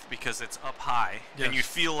less with because it's up high. Yes. And you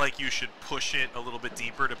feel like you should push it a little bit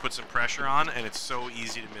deeper to put some pressure on, and it's so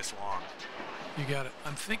easy to miss long. You got it.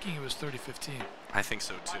 I'm thinking it was 30-15. I think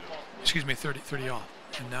so too. Excuse me, 30 off.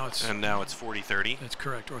 And now it's 40-30. That's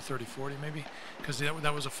correct, or 30-40 maybe, because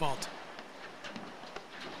that was a fault.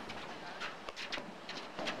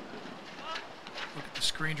 Look at the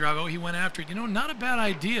screen drive. Oh, he went after it. You know, not a bad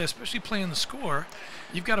idea, especially playing the score.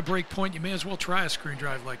 You've got a break point. You may as well try a screen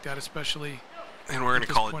drive like that, especially. And we're going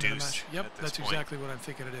to call it point in the deuce. match. Yep, that's point. exactly what I'm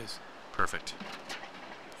thinking it is. Perfect.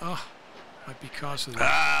 Oh, might be cause of that.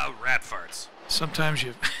 Ah, rat farts. Sometimes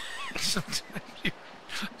you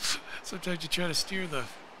try to steer the,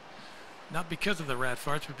 not because of the rat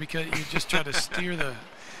farts, but because you just try to steer the.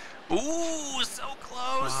 Ooh, so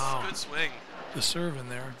close. Wow. Good swing. The serve in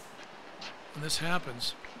there. When this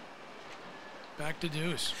happens, back to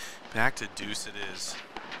deuce. Back to deuce it is.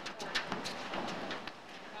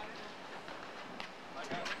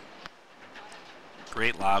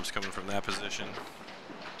 Great lobs coming from that position.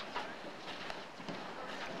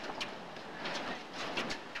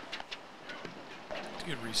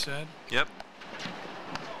 Good reset. Yep.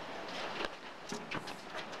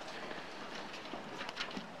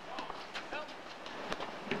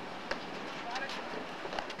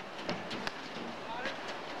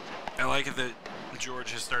 I like it that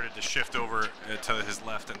George has started to shift over to his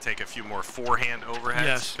left and take a few more forehand overheads.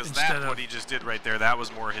 Yes, because instead that's what he just did right there. That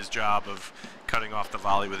was more his job of cutting off the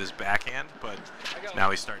volley with his backhand, but now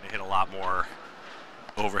he's starting to hit a lot more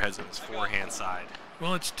overheads on his forehand side.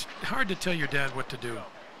 Well, it's hard to tell your dad what to do,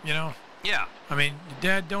 you know? Yeah. I mean,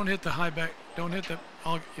 Dad, don't hit the high back. Don't hit the.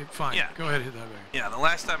 Fine. Yeah. Go ahead, hit that back. Yeah, the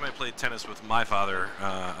last time I played tennis with my father,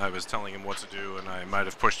 I was telling him what to do, and I might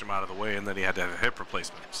have pushed him out of the way, and then he had to have a hip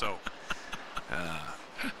replacement. So,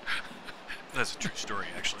 that's a true story,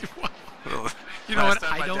 actually. You know last what?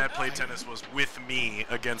 time my dad played tennis was with me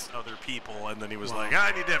against other people, and then he was like,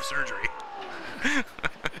 I need to have surgery.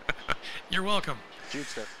 You're welcome.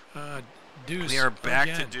 Deuce. Deuce. We are back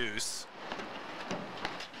again. to deuce.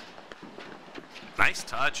 Nice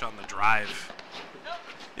touch on the drive.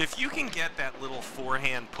 If you can get that little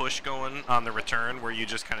forehand push going on the return where you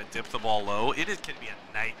just kind of dip the ball low, it can be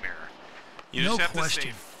a nightmare. You No just have question. to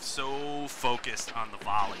stay so focused on the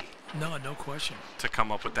volley No question. to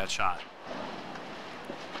come up with that shot.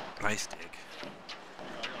 Nice dig.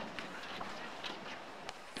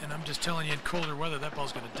 And I'm just telling you, in colder weather, that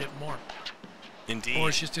ball's going to dip more. Indeed. Or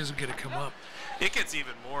it just isn't going to come up. It gets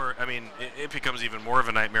even more, I mean, it becomes even more of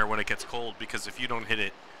a nightmare when it gets cold because if you don't hit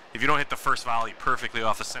it, if you don't hit the first volley perfectly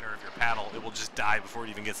off the center of your paddle, it will just die before it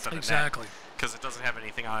even gets to the net. Exactly. Because it doesn't have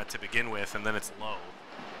anything on it to begin with, and then it's low.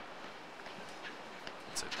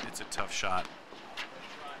 It's a tough shot.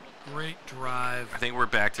 Great drive. I think we're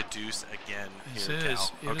back to deuce again This here, is.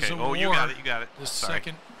 Cal. It Okay. is a Oh, you war. got it. You got it. The Sorry.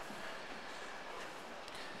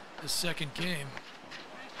 second game.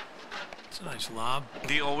 It's a nice lob.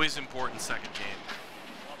 The always important second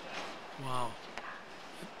game. Wow.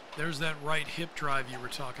 There's that right hip drive you were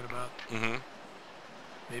talking about. Mm-hmm.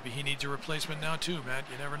 Maybe he needs a replacement now too, Matt.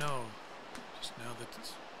 You never know. Just now that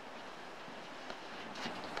it's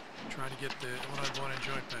trying to get the one-on-one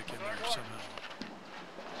joint back in there somehow.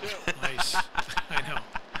 Nice. I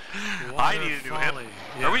know. I need a new hip.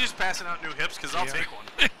 Yeah. Are we just passing out new hips? Because I'll take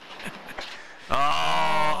one. Oh,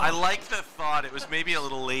 I like the thought. It was maybe a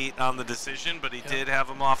little late on the decision, but he did have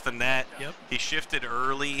him off the net. Yep. He shifted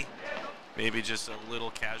early. Maybe just a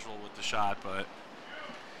little casual with the shot, but...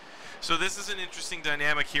 So this is an interesting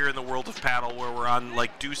dynamic here in the world of paddle where we're on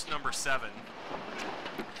like deuce number 7.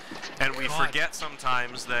 And we forget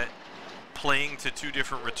sometimes that playing to two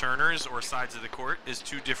different returners or sides of the court is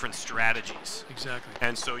two different strategies. Exactly.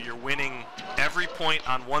 And so you're winning every point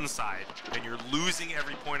on one side and you're losing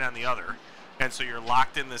every point on the other. And so you're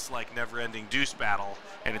locked in this like never-ending deuce battle,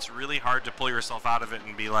 and it's really hard to pull yourself out of it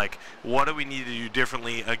and be like, what do we need to do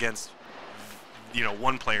differently against,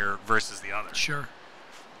 one player versus the other? Sure.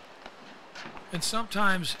 And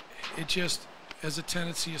sometimes it just has a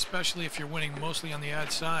tendency, especially if you're winning mostly on the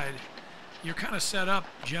ad side, you're kind of set up,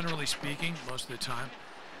 generally speaking, most of the time,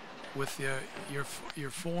 with your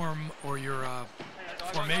form or your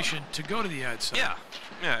formation to go to the ad side.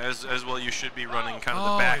 Yeah, as well you should be running kind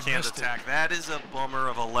of the backhand attack. That is a bummer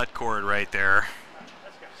of a let cord right there.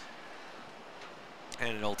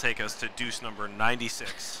 And it'll take us to deuce number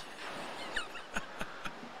 96.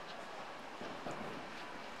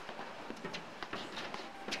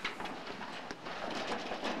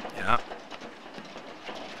 Yeah.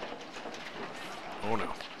 Oh no.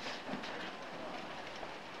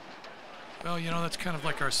 Well, that's kind of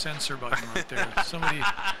like our censor button right there.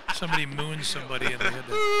 Somebody moons somebody and they had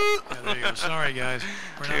to. Yeah, there you go. Sorry, guys,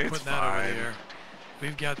 we're not putting that over the air.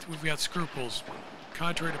 We've got scruples,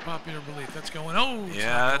 contrary to popular belief. That's going. Oh,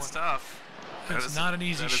 yeah, that's tough. That's not an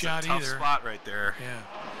easy shot either. Tough either. Spot right there.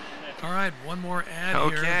 Yeah. All right, one more ad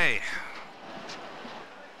here. Okay.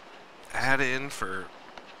 Add in for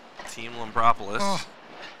Team Lambropolis. Oh.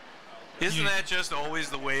 Isn't that just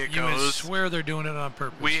always the way it You would goes? swear they're doing it on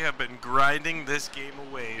purpose. We have been grinding this game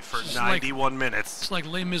away for 91 minutes. It's like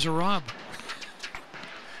Les Miserables.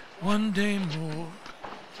 One day more.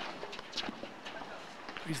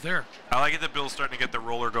 He's there. I like it that Bill's starting to get the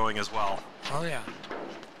roller going as well. Oh, yeah.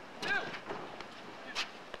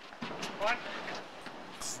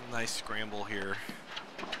 It's a nice scramble here.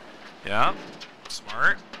 Yeah,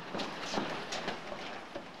 smart.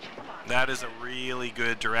 That is a really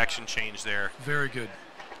good direction change there. Very good.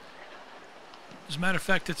 As a matter of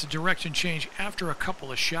fact, it's a direction change after a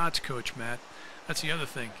couple of shots, Coach Matt. That's the other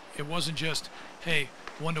thing. It wasn't just, hey,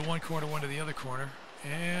 one to one corner, one to the other corner.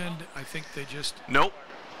 And I think they just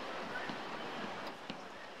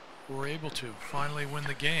were able to finally win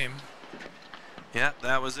the game. Yeah,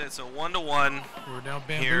 that was it. So 1-1 We're now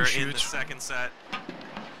bamboo here shoots. in the second set.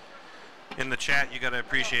 In the chat, you got to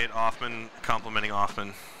appreciate Offman complimenting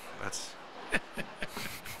Offman. That's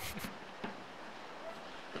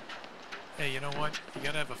Hey, you know what? You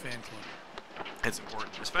got to have a fan club. It's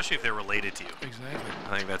important, especially if they're related to you. Exactly.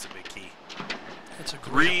 I think that's a big key. That's a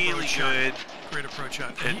great really approach good. Shot. Great approach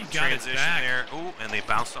shot. And he got transition it back. there. Ooh, and they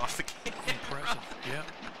bounced off the game. Impressive. Yeah.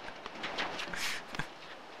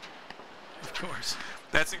 Of course.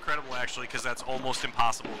 That's incredible, actually, because that's almost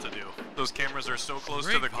impossible to do. Those cameras are so close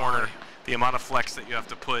to Great the corner. volley. The amount of flex that you have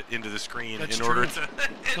to put into the screen That's in order true.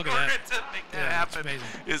 to Look at that. to make that Yeah, that's happen amazing.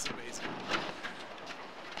 is amazing.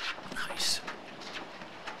 Nice.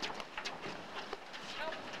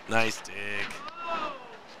 Nice dig.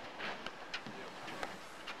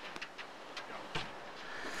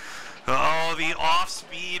 Oh, the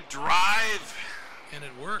off-speed drive. And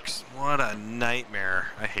it works. What a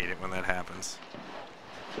nightmare. I hate it when that happens.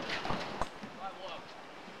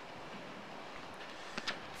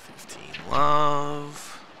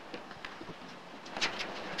 Love.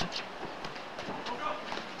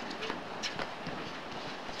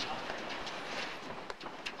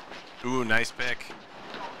 Ooh, nice pick.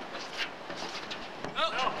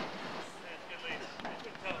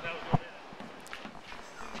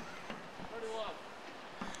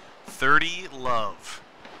 30 love.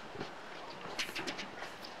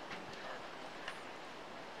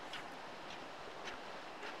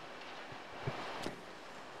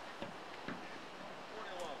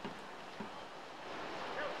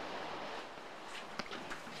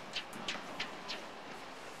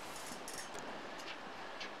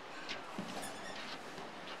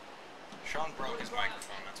 Sean broke his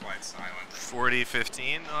microphone, that's why it's silent.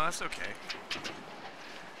 40-15. Oh, that's okay.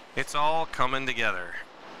 It's all coming together.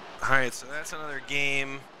 All right, so that's another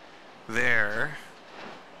game there.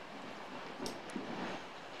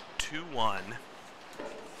 2-1.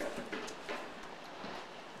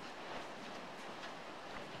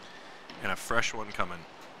 And a fresh one coming.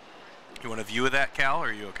 You want a view of that, Cal, or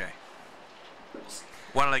are you okay?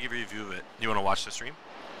 Why don't I give you a view of it? You want to watch the stream?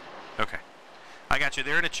 Okay. I got you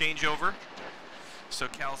there in a changeover. So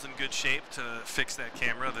Cal's in good shape to fix that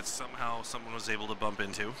camera that somehow someone was able to bump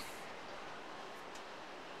into.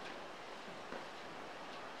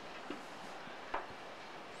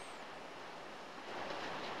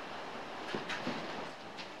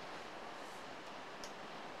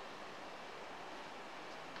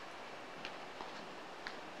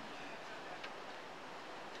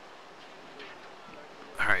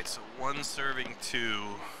 All right, so 1 serving 2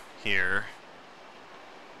 here.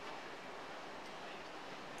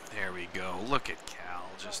 There we go. Look at Cal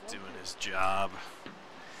just doing his job.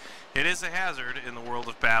 It is a hazard in the world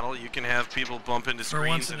of paddle. You can have people bump into For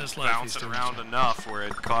once screens in and his life, bounce he's it doing around so. enough where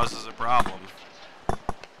it causes a problem.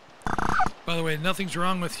 By the way, nothing's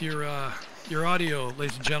wrong with your audio,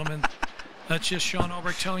 ladies and gentlemen. That's just Sean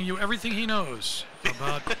Albrecht telling you everything he knows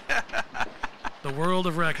about the world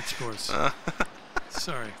of racket sports.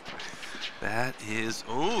 Sorry. That is,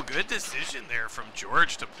 oh, good decision there from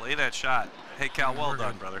George to play that shot. Hey, Cal, well We're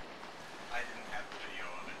done, good. brother. I didn't have the video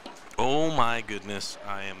of it. Oh, my goodness.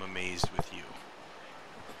 I am amazed with you.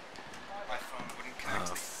 My phone wouldn't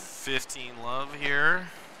connect. 15 love here.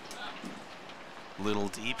 Little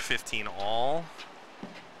deep, 15 all.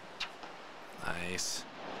 Nice.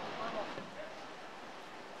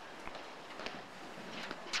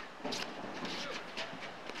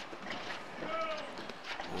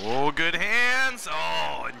 Oh, good hands.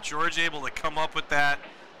 Oh, and George able to come up with that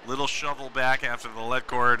little shovel back after the let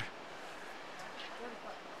cord.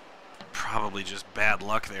 Probably just bad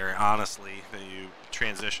luck there, honestly, that you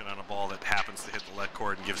transition on a ball that happens to hit the let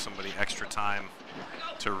cord and give somebody extra time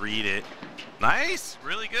to read it. Nice,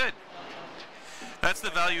 really good. That's the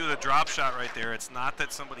value of the drop shot right there. It's not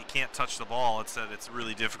that somebody can't touch the ball, it's that it's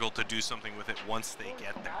really difficult to do something with it once they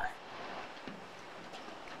get there.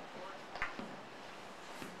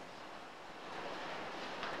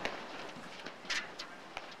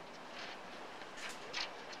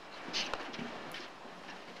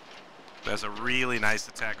 That's a really nice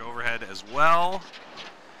attack overhead as well.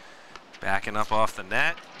 Backing up off the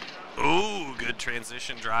net. Ooh, good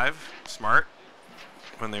transition drive. Smart.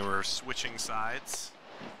 When they were switching sides.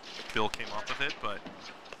 Bill came up with it, but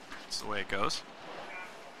that's the way it goes.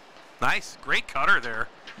 Nice. Great cutter there.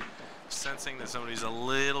 Sensing that somebody's a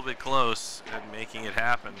little bit close and making it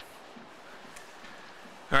happen.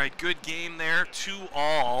 All right, good game there.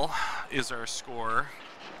 2-all is our score.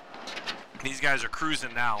 These guys are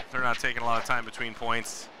cruising now. They're not taking a lot of time between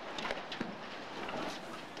points.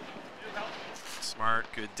 Smart,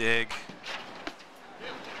 good dig.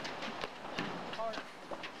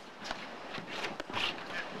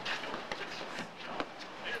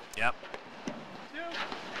 Yep.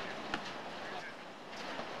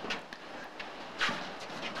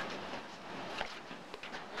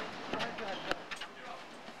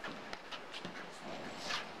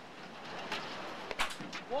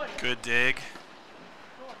 Good dig.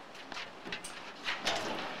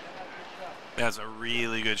 That's a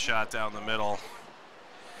really good shot down the middle.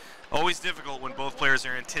 Always difficult when both players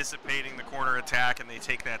are anticipating the corner attack and they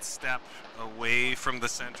take that step away from the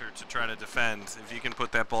center to try to defend. If you can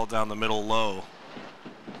put that ball down the middle low,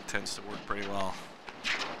 it tends to work pretty well.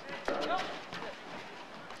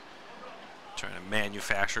 Trying to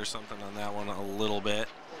manufacture something on that one a little bit.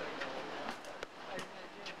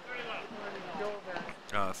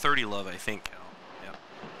 30 love, I think, Cal. Yep.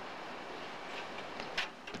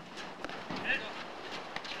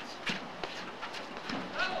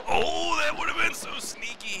 Oh, that would have been so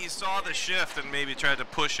sneaky. He saw the shift and maybe tried to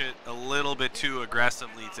push it a little bit too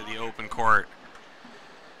aggressively to the open court.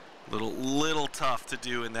 Little tough to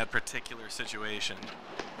do in that particular situation.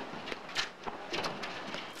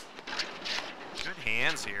 Good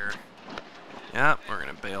hands here. Yep, we're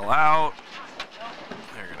going to bail out.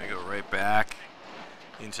 They're going to go right back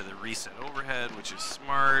into the reset overhead, which is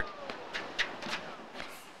smart.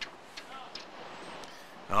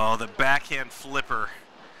 Oh, the backhand flipper.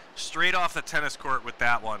 Straight off the tennis court with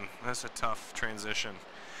that one. That's a tough transition.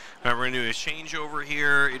 All right, we're going to do a changeover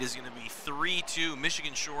here. It is going to be 3-2.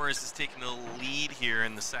 Michigan Shores is taking the lead here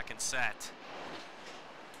in the second set.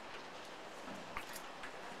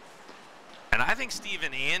 And I think Steve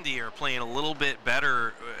and Andy are playing a little bit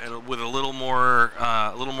better with a little more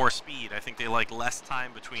speed. I think they like less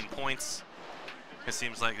time between points. It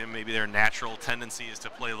seems like maybe their natural tendency is to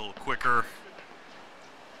play a little quicker,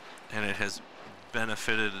 and it has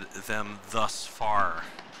benefited them thus far.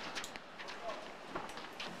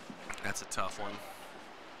 That's a tough one.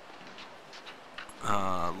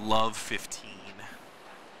 Love 15.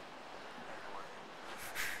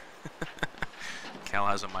 Cal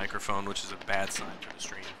has a microphone, which is a bad sign for the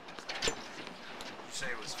stream. You say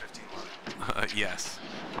it was 15 love. Yes.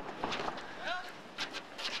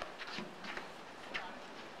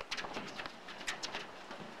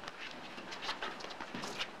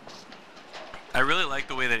 I really like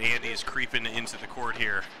the way that Andy is creeping into the court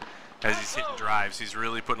here as he's hitting drives. He's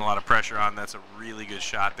really putting a lot of pressure on. That's a really good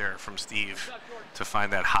shot there from Steve to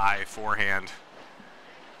find that high forehand.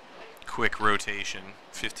 Quick rotation,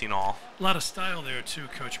 15-all. A lot of style there too,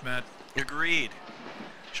 Coach Matt. Agreed.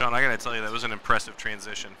 Sean, I gotta tell you, that was an impressive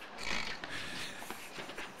transition.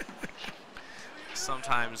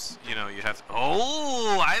 sometimes, you know, you have to.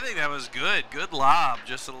 Oh, I think that was good. Good lob.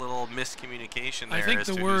 Just a little miscommunication there. I think as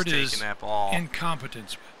the to word who's is taking that ball.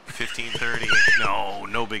 incompetence. 15:30.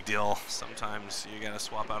 No big deal. Sometimes you gotta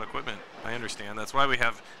swap out equipment. I understand. That's why we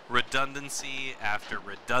have redundancy after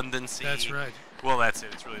redundancy. That's right. Well, that's it.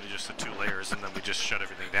 It's really just the 2 layers, and then we just shut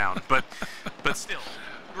everything down. But still,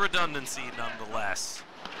 redundancy nonetheless.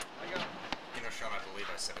 You know, Sean, I believe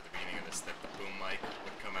I said at the beginning of this that the boom mic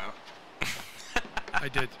would come out, I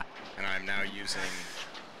did. and I'm now using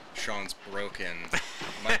Sean's broken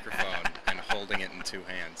microphone and holding it in 2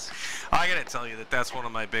 hands. I gotta tell you that's one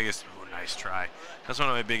of my biggest. Oh, nice try. That's one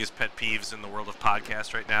of my biggest pet peeves in the world of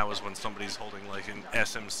podcast right now is when somebody's holding like an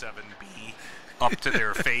SM7B up to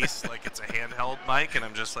their face like it's a handheld mic, and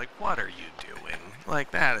I'm just like, what are you doing?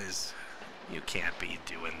 Like that is, you can't be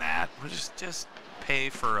doing that. Just pay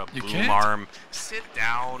for a You boom can't. arm. Sit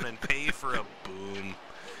down and pay for a boom.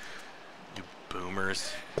 You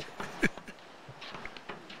boomers.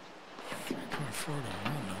 3.4 to 1,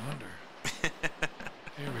 no wonder.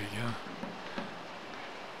 Here we go.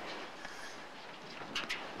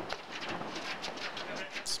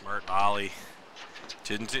 Smart volley.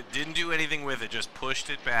 Didn't do anything with it. Just pushed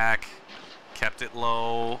it back, kept it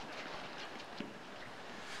low.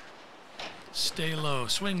 Stay low,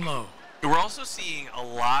 swing low. We're also seeing a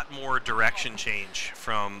lot more direction change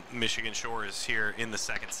from Michigan Shores here in the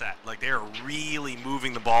second set. Like they are really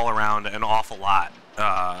moving the ball around an awful lot,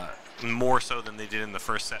 more so than they did in the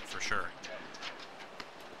first set for sure.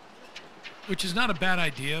 Which is not a bad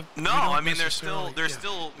idea. No, You don't I mean they're necessarily-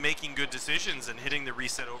 still making good decisions and hitting the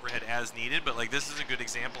reset overhead as needed. But like this is a good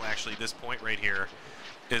example actually. This point right here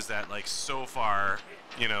is that like so far,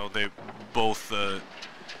 you know, they both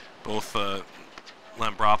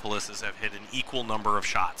Lambropoulos have hit an equal number of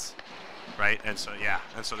shots, right? And so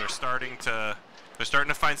they're starting to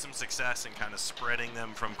find some success in kind of spreading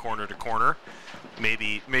them from corner to corner,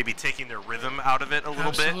 maybe taking their rhythm out of it a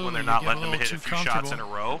little bit when they're Absolutely. not You get letting a them little hit a too few shots in a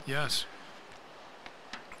comfortable. row. Yes.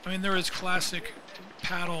 I mean, there is classic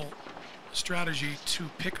paddle strategy to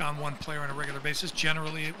pick on one player on a regular basis.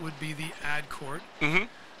 Generally, it would be the ad court. Mm-hmm.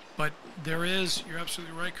 But there is, you're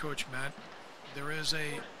absolutely right, Coach Matt, there is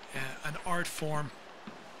an art form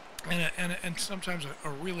and sometimes a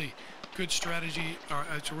really good strategy, or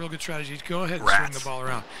it's a real good strategy to go ahead and swing the ball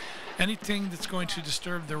around. Anything that's going to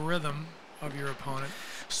disturb the rhythm of your opponent.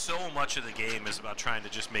 So much of the game is about trying to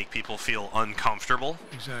just make people feel uncomfortable.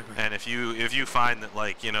 Exactly. And if you find that,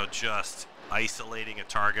 like, you know, just isolating a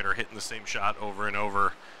target or hitting the same shot over and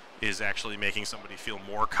over is actually making somebody feel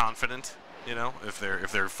more confident, you know, if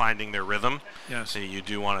they're finding their rhythm, Yes. so you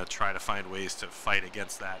do want to try to find ways to fight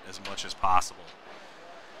against that as much as possible.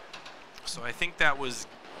 So I think that was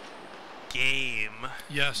game.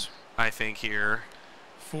 Yes. I think here.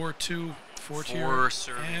 4-2, 4 4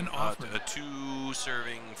 serving, and Offman. a 2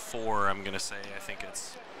 serving 4. I'm gonna say. I think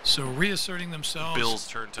it's So reasserting themselves Bill's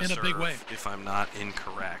turn to in serve, a big way. if I'm not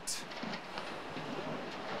incorrect.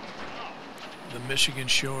 The Michigan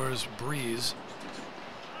Shores breeze.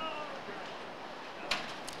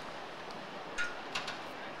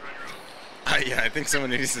 Yeah, I think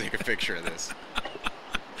someone needs to take a picture of this.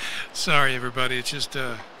 Sorry, everybody. It's just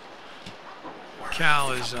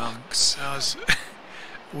Cal is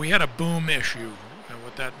we had a boom issue, and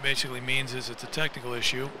what that basically means is it's a technical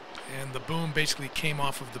issue, and the boom basically came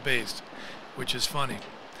off of the base, which is funny.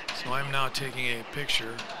 So I'm now taking a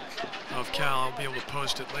picture of Cal. I'll be able to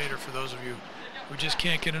post it later for those of you who just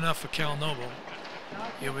can't get enough of Cal Noble.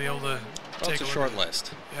 You'll be able to take It's a look short at it.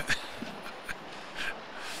 list. Yeah.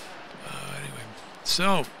 Anyway,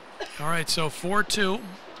 so, all right, so 4-2,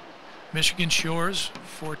 Michigan Shores,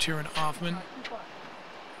 4-2 and Offman.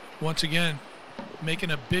 Once again, making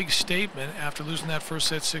a big statement after losing that first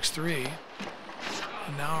set 6-3.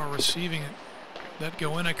 And now are receiving it. That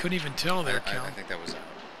go in, I couldn't even tell there, Cal. I think that was out.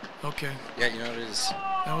 Okay, Yeah, you know, it is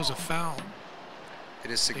that was a foul. it is call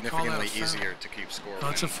that a significantly foul. easier to keep score No,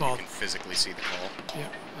 when it's a fault. you can physically see the call. Yeah,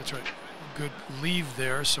 that's right. Good leave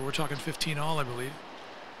there, so we're talking 15 all, I believe.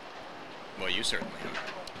 Well, you certainly are.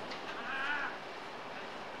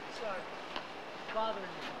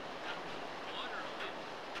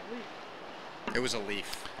 It was a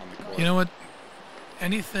leaf on the court. You know what?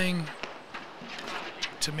 Anything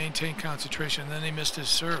to maintain concentration. Then he missed his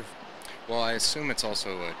serve. Well, I assume it's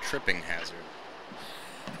also a tripping hazard.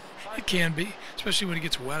 It can be, especially when it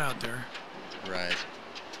gets wet out there. Right.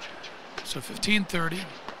 So 15-30.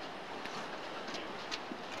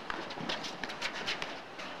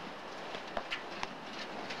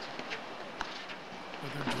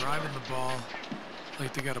 But they're driving the ball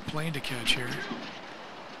like they got a plane to catch here.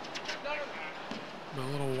 But a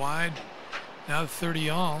little wide. Now 30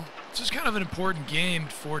 all. This is kind of an important game,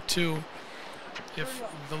 4-2. If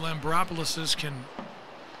the Lambropolises can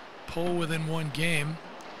pull within one game,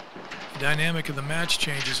 the dynamic of the match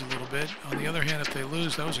changes a little bit. On the other hand, if they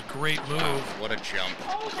lose, that was a great move. What a jump.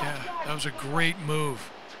 Yeah, that was a great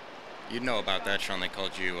move. You'd know about that, Sean. They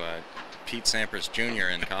called you Pete Sampras Jr.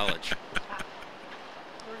 in college.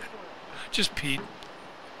 Just Pete.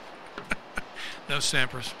 No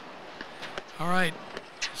Sampras. All right.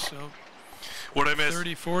 So What I missed?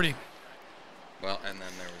 30-40. Well, and then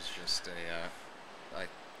there was just a,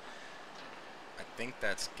 I think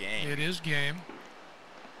that's game. It is game.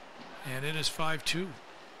 And it is 5-2.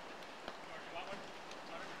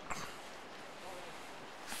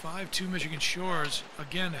 5-2 Michigan Shores,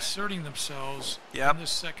 again asserting themselves Yep. in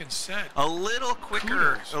this second set. A little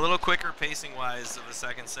quicker, Kudos. pacing wise of the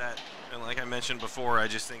second set. And like I mentioned before, I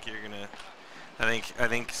just think you're gonna. I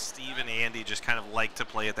think Steve and Andy just kind of like to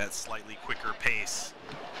play at that slightly quicker pace,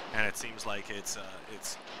 and it seems like it's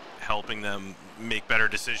helping them make better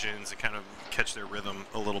decisions and kind of catch their rhythm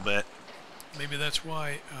a little bit. Maybe that's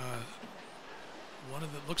why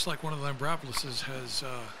looks like one of the Lambropolises has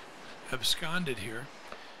absconded here.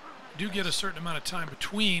 Do get a certain amount of time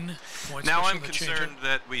between points. Now especially I'm the concerned change-up.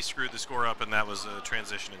 that we screwed the score up, and that was a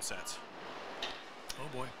transition in sets. Oh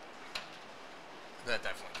boy. That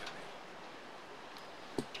definitely could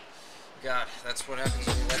be. God, that's what happens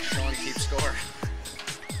when you let Sean keep score.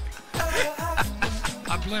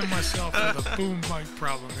 I blame myself for the boom mic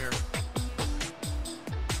problem here.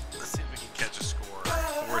 Let's see if we can catch a score.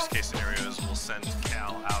 The worst case scenario is we'll send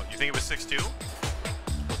Cal out. You think it was 6-2?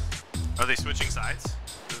 Are they switching sides?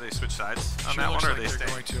 Do they switch sides on Sure that looks one, or like are they they're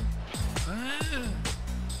staying? going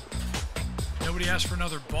to. Nobody asked for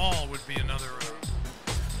another ball would be another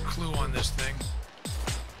clue on this thing.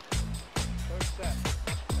 First set.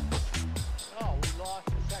 No, we lost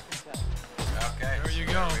the second set. Okay. There you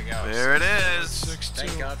so go. There we go. There it is. 6-2.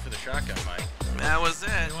 Thank God for the shotgun, Mike. That was it.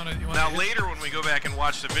 You wanna Now hit- later when we go back and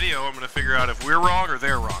watch the video, I'm going to figure out if we're wrong or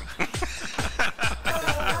they're wrong. I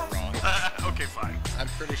think we're wrong. Okay, fine. I'm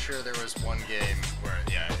pretty sure there was one game where,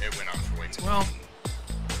 yeah, it went on for way too long.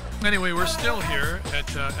 Well, anyway, we're still here at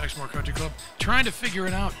Exmoor Country Club trying to figure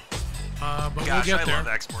it out. But Gosh, we'll get I there. love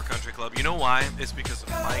Exmoor Country Club. You know why? It's because of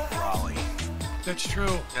Mike Raleigh. That's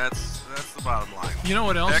true. That's the bottom line. You know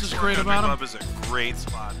what else is Exmoor great Country about him? Club is a great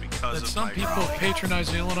spot because That of some Mike people Raleigh.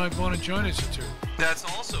 patronize the Illinois Bone and Joint Institute. That's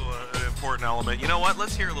also an important element. You know what?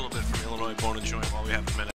 Let's hear a little bit from Illinois Bone and Joint while we have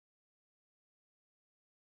a minute.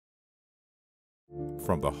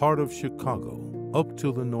 From the heart of Chicago up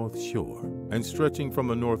to the North Shore and stretching from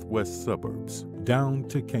the northwest suburbs down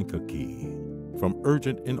to Kankakee. From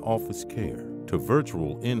urgent in-office care to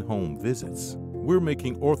virtual in-home visits, we're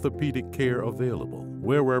making orthopedic care available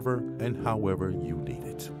wherever and however you need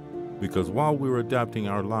it. Because while we're adapting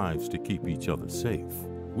our lives to keep each other safe,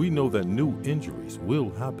 we know that new injuries will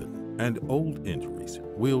happen and old injuries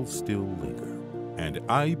will still linger. And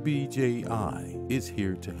IBJI is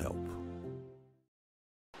here to help.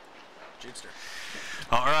 Jupster.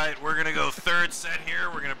 All right, we're going to go third set here.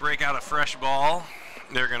 We're going to break out a fresh ball.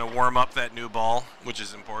 They're going to warm up that new ball, which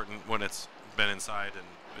is important when it's been inside and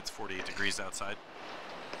it's 48 degrees outside.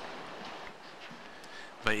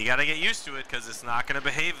 But you got to get used to it because it's not going to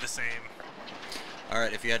behave the same. All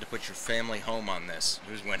right, if you had to put your family home on this,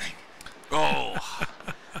 who's winning? Oh,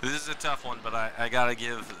 this is a tough one, but I got to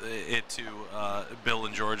give it to Bill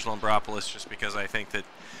and George Lambropolis just because I think that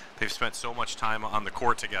they've spent so much time on the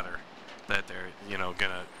court together that they're,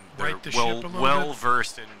 Right the ship a little well bit.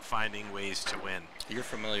 versed in finding ways to win. You're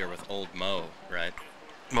familiar with Old Mo, right?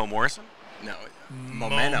 Mo Morrison? No,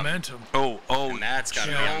 Momentum. Oh, And that's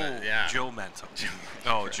gotta be on the, yeah. Joe Mentum.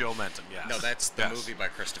 Oh, Joe Mentum, yes. No, that's the Yes. movie by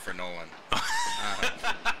Christopher Nolan.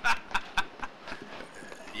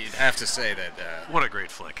 You'd have to say that What a great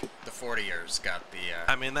flick. the 40 years got the.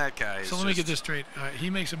 I mean, that guy is So let me get this straight. He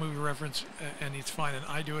makes a movie reference, and it's fine, and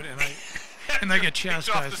I do it, and I get Kicked off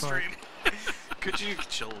chastised the for it. stream. Could you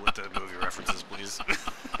chill with the movie references, please?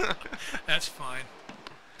 That's fine.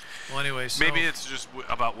 Well, anyway, so Maybe it's just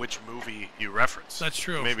about which movie you reference. That's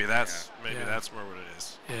true. Maybe that's Yeah. that's more what it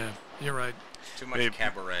is. yeah, you're right. Too much Maybe,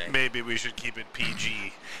 cabaret. Maybe we should keep it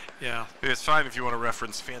PG. Yeah, It's fine if you want to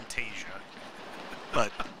reference Fantasia,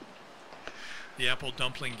 but the Apple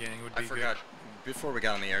Dumpling Gang would be I forgot. Before we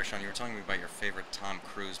got on the air, Sean, you were telling me about your favorite Tom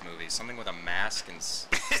Cruise movie. Something with a mask and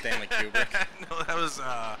Stanley Kubrick. no, that was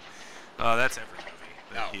that's every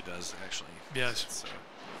movie that Oh. he does actually. good. Yes. So,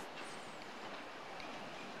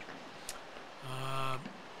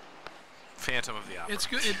 Phantom of the Opera. It's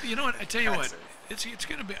good. You know what? I tell you That's what. It's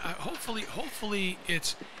going to be hopefully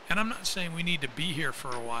it's. And I'm not saying we need to be here for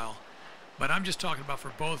a while, But I'm just talking about for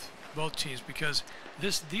both teams because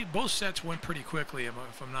both sets went pretty quickly. If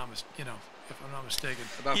I'm not mistaken.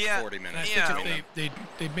 About Yeah. 40 minutes. I Yeah. think if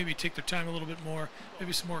they maybe take their time a little bit more,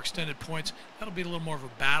 maybe some more extended points. That'll be a little more of a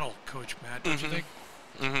battle, Coach Matt, don't you think?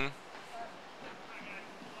 Mm-hmm.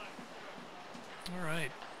 All right.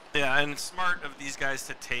 Yeah, and smart of these guys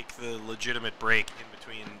to take the legitimate break in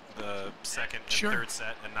between the second and Sure. third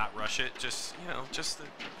set and not rush it. Just to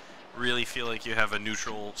really feel like you have a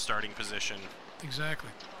neutral starting position. Exactly.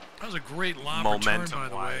 That was a great lob return, by the way,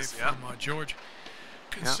 Momentum-wise, yeah. from George.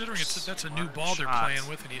 Considering that's a new Smart ball they're shots. playing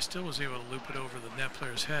with, and he still was able to loop it over the net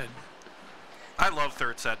player's head. I love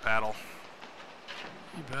third set paddle.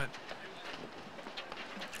 You bet.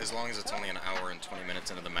 As long as it's only an hour and 20 minutes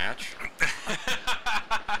into the match.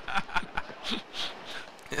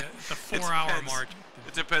 Yeah, it's a 4-hour depends. mark.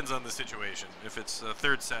 It depends on the situation. If it's a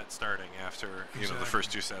third set starting after the Exactly.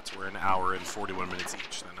 first 2 sets were an hour and 41 minutes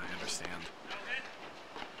each, then I understand.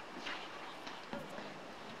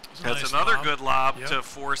 It's a That's nice another lob. good lob Yep. to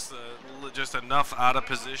force just enough out of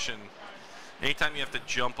position. Anytime you have to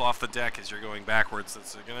jump off the deck as you're going backwards,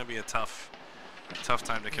 it's going to be a tough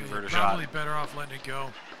time to Yeah, convert you're a shot. Probably better off letting it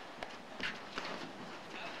go.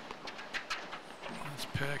 Let's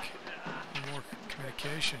pick more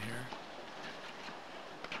communication here.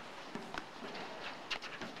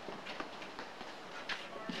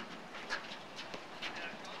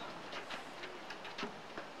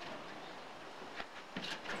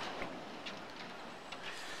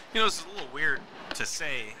 It's a little weird to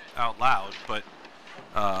say out loud, but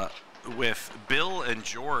with Bill and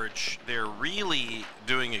George, they're really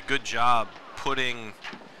doing a good job putting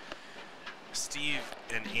Steve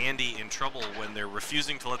and Andy in trouble when they're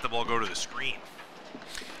refusing to let the ball go to the screen.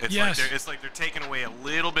 Yes. It's like they're taking away a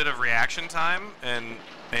little bit of reaction time, and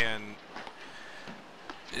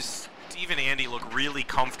Steve and Andy look really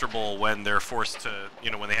comfortable when they're forced to,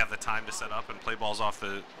 when they have the time to set up and play balls off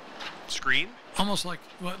the screen. Almost like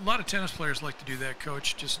a lot of tennis players like to do that,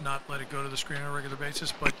 Coach, just not let it go to the screen on a regular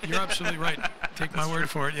basis. But you're absolutely right. Take my word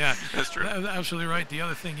for it. Yeah, That's true. Absolutely right. The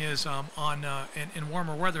other thing is in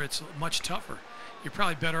warmer weather, it's much tougher. You're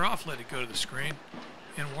probably better off letting it go to the screen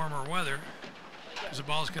in warmer weather because the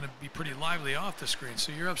ball is going to be pretty lively off the screen.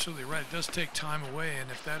 So you're absolutely right. It does take time away, and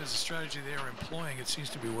if that is a strategy they are employing, it seems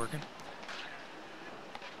to be working.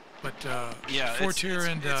 But Yeah, Fortier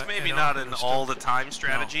it's maybe and not Alfred an are still- all-the-time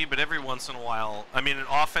strategy, but every once in a while, an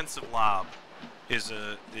offensive lob it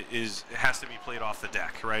has to be played off the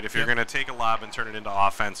deck, right? If you're Yep. going to take a lob and turn it into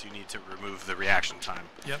offense, you need to remove the reaction time.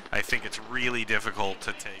 Yep. I think it's really difficult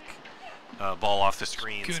to take a ball off the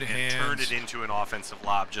screens Good and turn hands. it into an offensive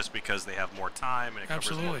lob just because they have more time and it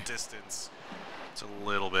covers more Absolutely. distance. It's a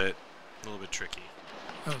little bit tricky.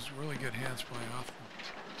 That was really good hands play off.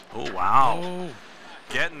 Oh wow! Oh.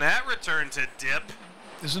 Getting that return to dip.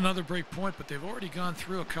 There's another break point, but they've already gone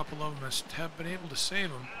through a couple of them and have been able to save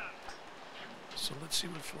them. So let's see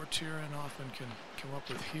what Fortier and Hoffman can come up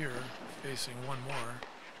with here, facing one more.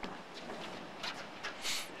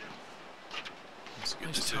 It's a good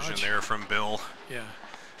Nice decision touch. there from Bill. Yeah,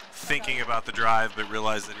 Thinking about the drive, but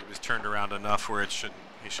realized that he was turned around enough where he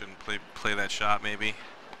shouldn't play that shot maybe.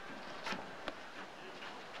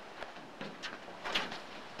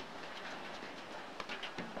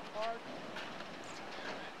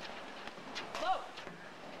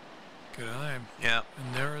 good eye. Yeah.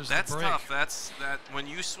 And there is That's the break. tough. That when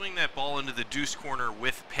you swing that ball into the deuce corner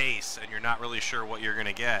with pace and you're not really sure what you're going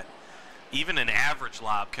to get, even an average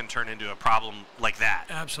lob can turn into a problem like that.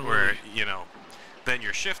 Absolutely. Where, then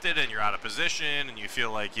you're shifted and you're out of position and you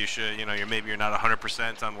feel like you should, you're not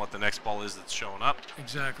 100% on what the next ball is that's showing up.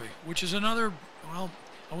 Exactly. Which is another, well,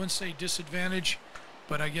 I wouldn't say disadvantage,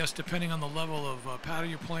 but I guess depending on the level of paddle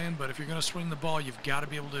you're playing. But if you're going to swing the ball, you've got to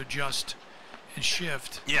be able to adjust and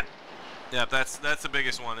shift. Yeah. Yeah, that's the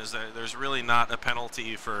biggest one, is that there's really not a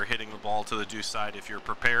penalty for hitting the ball to the deuce side if you're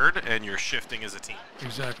prepared and you're shifting as a team.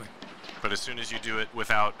 Exactly. But as soon as you do it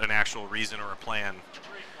without an actual reason or a plan,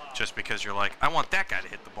 just because you're like, I want that guy to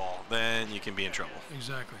hit the ball, then you can be in trouble.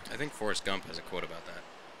 Exactly. I think Forrest Gump has a quote about that.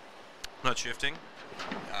 Not shifting?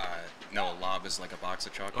 No, a lob is like a box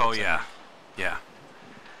of chocolates. Oh, yeah. Yeah.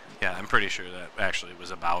 Yeah, I'm pretty sure that actually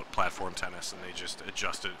was about platform tennis, and they just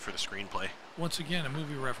adjusted it for the screenplay. Once again, a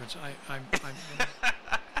movie reference.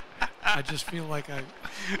 I just feel like I'm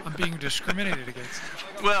being discriminated against.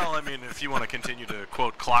 Well, I mean, if you want to continue to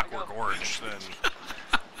quote Clockwork Orange, then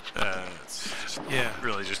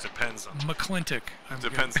really just depends on McClintock.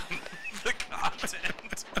 depends on the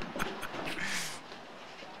content.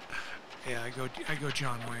 Yeah, I go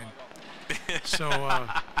John Wayne. So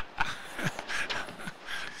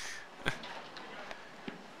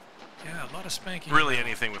yeah, lot of spanking. Really,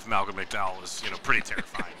 anything with Malcolm McDowell is, pretty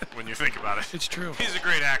terrifying when you think about it. It's true. He's a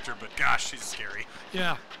great actor, but gosh, he's scary.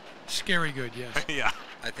 Yeah, scary good. Yes. Yeah.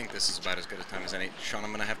 I think this is about as good a time as any. Sean, I'm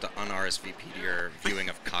going to have to un-RSVP to your viewing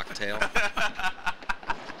of Cocktail.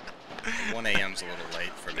 1 a.m.'s a little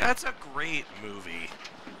late for me. That's a great movie.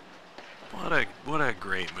 What a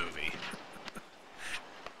great movie.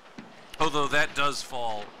 Although that does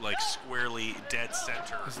fall squarely dead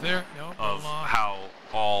center Is there? No. of how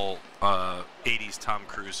all 80s Tom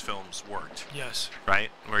Cruise films worked. Yes.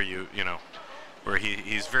 Right? Where where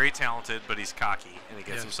he's very talented, but he's cocky, and he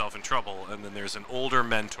gets Yes. himself in trouble, and then there's an older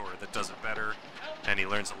mentor that does it better, and he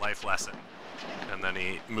learns a life lesson, and then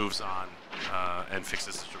he moves on and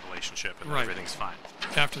fixes his relationship, and Right. everything's fine.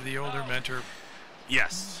 After the older mentor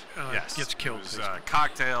Yes, yes. gets killed, It was basically.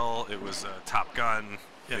 Cocktail, it was Top Gun,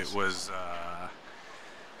 Yes. it was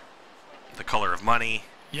The Color of Money.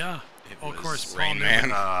 Yeah. It Oh, of was course, Rain Paul Man.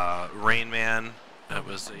 Newman. Rain Man. That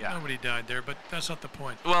was, yeah. Nobody died there, but that's not the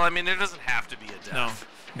point. Well, I mean, there doesn't have to be a death.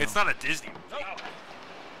 No, It's no. not a Disney movie.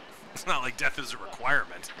 It's not like death is a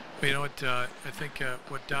requirement. But you know what? I think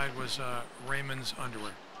what died was Raymond's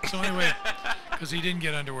underwear. So anyway, because he didn't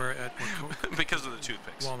get underwear at Because of the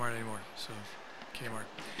toothpicks. Walmart anymore, so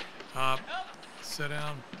Kmart. Sit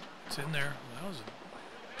down. It's in there. That was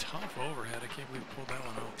a tough overhead. I can't believe he pulled that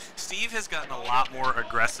one out. Steve has gotten a lot more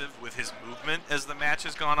aggressive with his movement as the match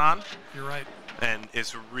has gone on, You're right. and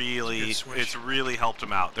it's really switch. helped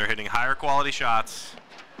him out. They're hitting higher quality shots.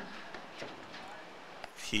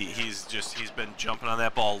 He's been jumping on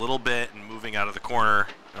that ball a little bit and moving out of the corner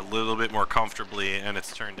a little bit more comfortably, and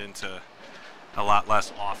it's turned into a lot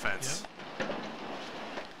less offense.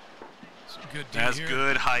 Some good D That's here.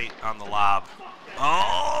 good height on the lob.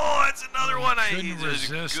 Oh, that's another one. couldn't There's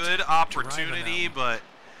a resist good driving opportunity, that one. but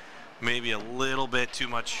maybe a little bit too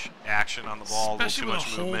much action on the ball, Especially a little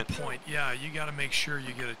with too a much movement. hold point. Yeah, you got to make sure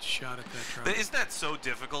you get a shot at that But drive. isn't that so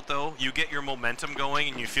difficult, though? You get your momentum going,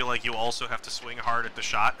 and you feel like you also have to swing hard at the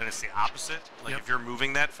shot, and it's the opposite. Like, Yep. if you're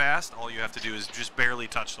moving that fast, all you have to do is just barely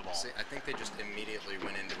touch the ball. See, I think they just immediately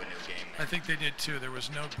went into a new game I there. think they did too. There was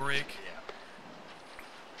no break, Yeah.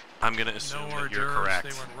 I'm going to assume no that hors you're d'oeuvres. correct.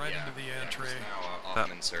 They went right into the entree. Now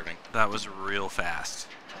Offman serving. That was real fast.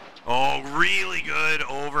 Oh, really good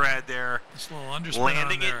overhead there. This little underspin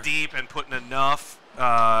Landing on there. it deep and putting enough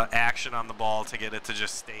action on the ball to get it to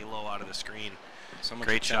just stay low out of the screen. Someone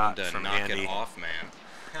Great should tell him shot to from knock Andy. it off,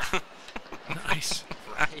 man. Nice.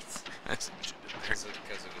 Right. That's what you did there. Because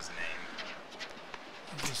of his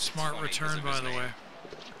name. It was a smart funny 'cause return, of by his the name. way.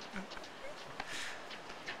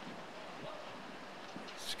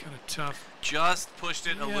 It's kind of tough. Just pushed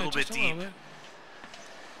it a Yeah, little bit just deep. little bit.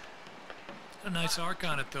 A nice arc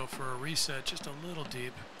on it, though, for a reset. Just a little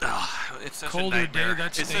deep. It's such Colder a nightmare. day,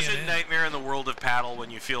 that's it's such staying a in. nightmare in the world of paddle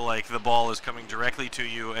when you feel like the ball is coming directly to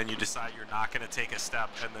you and you decide you're not going to take a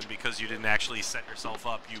step, and then because you didn't actually set yourself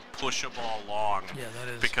up, you push a ball long Yeah, that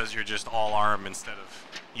is. because you're just all arm instead of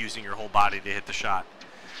using your whole body to hit the shot.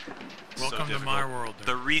 Welcome to my world.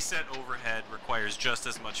 The reset overhead requires just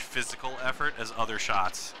as much physical effort as other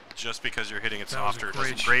shots. Just because you're hitting it That was a softer, it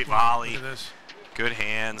doesn't. sh- Great wow, volley, Look at this. good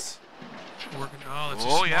hands. Working. Oh, that's a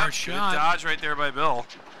Oh smart yeah, shot. good dodge right there by Bill.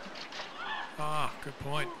 Ah, good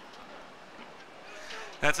point.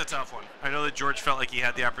 That's a tough one. I know that George felt like he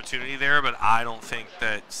had the opportunity there, but I don't think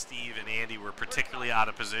that Steve and Andy were particularly out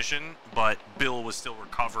of position, but Bill was still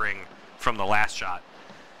recovering from the last shot.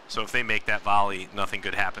 So if they make that volley, nothing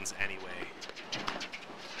good happens anyway.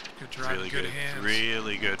 Good drive. Really good good. hands.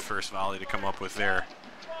 Really good first volley to come up with there.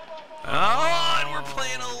 Oh, and we're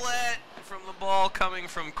playing a let from the ball coming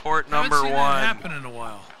from court number Haven't seen one. that happen in a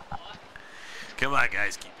while. Come on,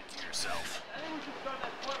 guys, keep it to yourself.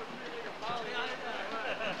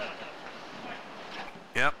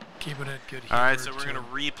 Yep. Keeping it good. All right, humor, so we're too. going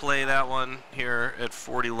to replay that one here at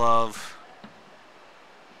 40 Love.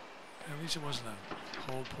 At least it wasn't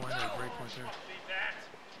a hold point or a break point there.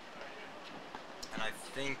 And I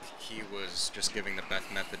think he was just giving the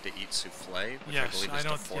best method to eat souffle, which I Yes, believe I is to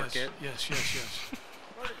don't. fork Yes, it. yes.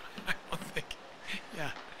 I don't think. Yeah,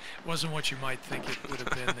 it wasn't what you might think it would have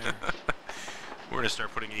been there. We're going to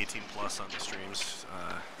start putting 18 plus on the streams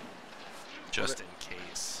just in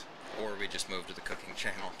case. Or we just moved to the cooking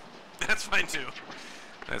channel. That's fine too.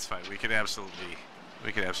 That's fine. We could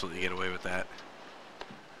absolutely get away with that.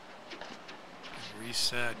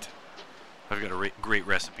 Reset. I've got a great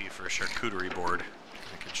recipe for a charcuterie board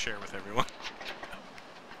I can share with everyone.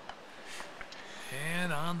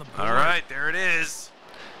 And on the board. All right, there it is.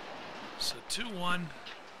 So 2-1.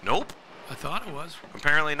 Nope. I thought it was.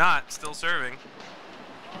 Apparently not. Still serving.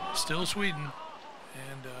 Still Sweden.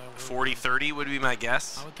 And 40-30 would be my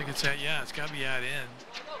guess. I would think it's it's got to be at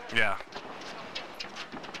in. Yeah.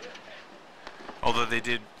 Although they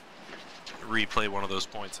did replay one of those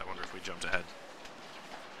points, I wonder if we jumped ahead.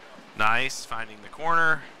 Nice, finding the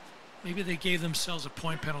corner. Maybe they gave themselves a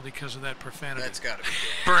point penalty because of that profanity. That's got to be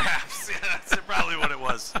good. Perhaps. Yeah, that's probably what it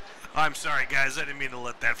was. I'm sorry, guys. I didn't mean to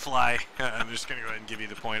let that fly. I'm just going to go ahead and give you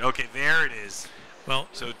the point. Okay, there it is. Well,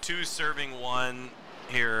 so 2 serving 1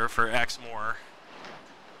 here for Exmoor.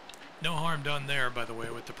 No harm done there, by the way,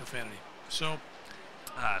 with the profanity. So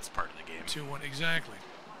that's part of the game. 2-1, exactly.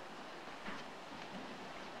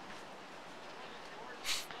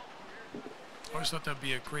 I always thought that would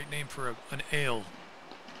be a great name for an ale.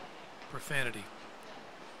 Profanity.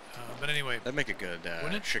 But anyway. That'd make a good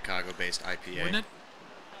Chicago-based IPA. Wouldn't it?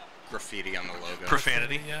 Graffiti on the logo.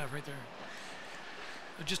 Profanity? Yeah, right there.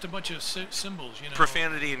 Just a bunch of symbols, you know.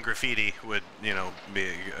 Profanity and graffiti would, you know, be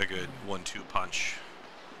a good 1-2 punch.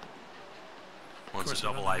 One's a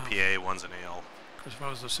double IPA, one's an ale. Of course, if I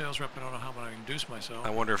was the sales rep, I don't know how I'm going to induce myself. I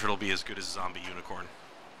wonder if it'll be as good as Zombie Unicorn.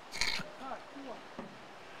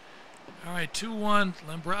 All right, 2-1.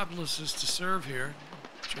 Lambropoulos is to serve here.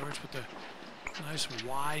 George with the nice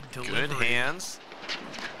wide delivery. Good hands.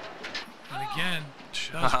 And again,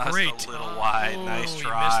 that was great. Just a little wide. Nice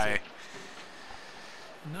try.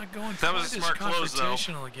 Not going that was a smart close, though.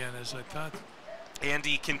 Confrontational again, as I thought.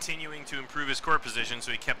 Andy continuing to improve his court position,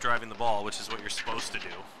 so he kept driving the ball, which is what you're supposed to do.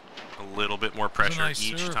 A little bit more pressure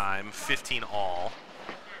each time. 15 all.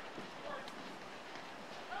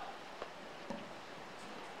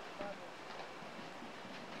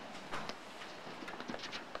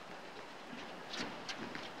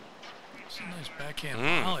 It's a nice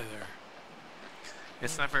backhand volley there.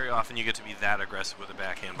 It's not very often you get to be that aggressive with a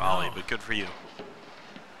backhand volley, but good for you.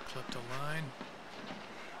 Clipped a line.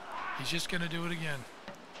 He's just going to do it again.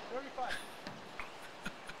 35.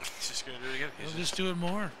 He's just going to do it again. He'll just do it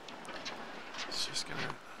more. He's just going to...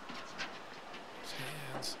 His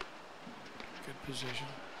hands. Good position.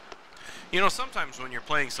 You know, sometimes when you're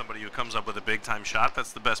playing somebody who comes up with a big-time shot,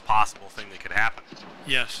 that's the best possible thing that could happen.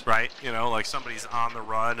 Yes. Right? You know, like somebody's on the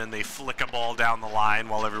run and they flick a ball down the line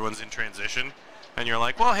while everyone's in transition. And you're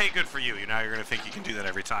like, well, hey, good for you. Now you're going to think you can do that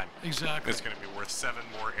every time. Exactly. It's going to be worth 7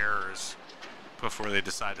 more errors before they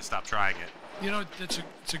decide to stop trying it. You know, it's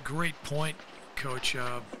a great point, Coach.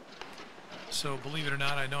 So believe it or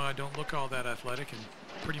not, I know I don't look all that athletic, and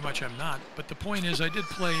pretty much I'm not. But the point is, I did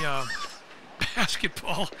play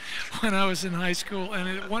basketball when I was in high school, and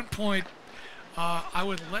at one point, I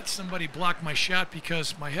would let somebody block my shot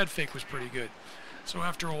because my head fake was pretty good. So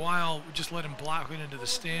after a while, we just let him block it into the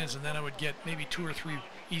stands, and then I would get maybe 2 or 3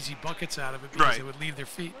 easy buckets out of it because they would leave their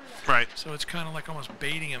feet. Right. So it's kind of like almost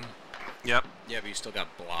baiting him. Yep. Yeah, but you still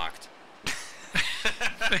got blocked.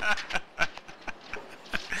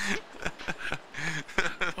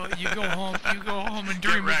 Well, you go home and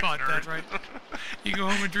dream about that, right? You go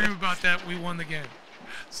home and dream about that. We won the game,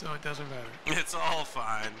 so it doesn't matter. It's all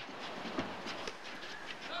fine.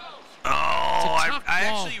 Oh, I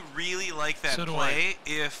actually really like that play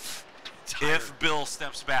if Bill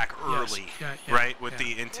steps back early, right, with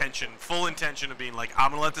the intention, full intention of being like, I'm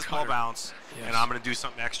going to let this ball bounce, and I'm going to do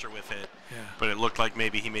something extra with it. Yeah. But it looked like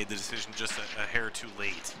maybe he made the decision just a hair too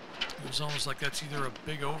late. It was almost like that's either a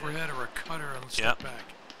big overhead or a cutter on the step back.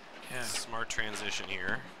 Yeah. Smart transition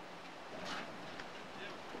here.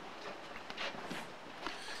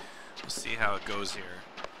 We'll see how it goes here.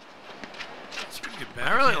 It's pretty good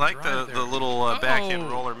I really like the there. little backhand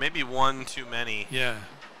roller. Maybe one too many. Yeah,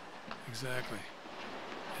 exactly.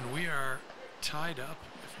 And we are tied up,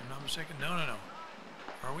 if I'm not mistaken. No.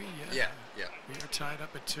 Are we? Yeah. We are tied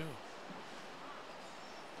up at 2.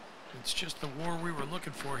 It's just the war we were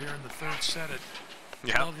looking for here in the 3rd set at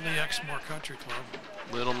lovely Exmoor Country Club.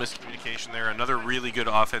 Little miscommunication there. Another really good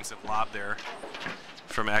offensive lob there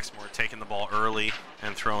from Exmoor, taking the ball early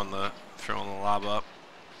and throwing the lob up.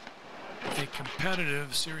 A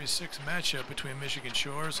competitive Series 6 matchup between Michigan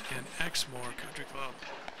Shores and Exmoor Country Club.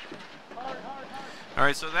 All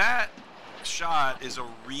right, so that shot is a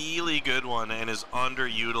really good one and is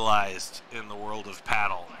underutilized in the world of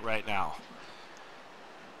paddle right now.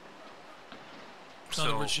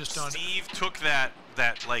 So Steve took that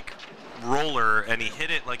like roller and he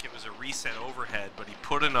hit it like it was a reset overhead, but he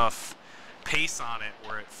put enough pace on it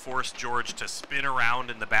where it forced George to spin around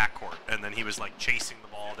in the backcourt, and then he was like chasing the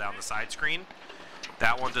ball down the side screen.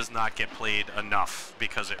 That one does not get played enough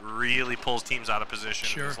because it really pulls teams out of position.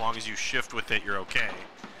 Sure. As long as you shift with it, you're okay.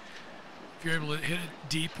 If you're able to hit it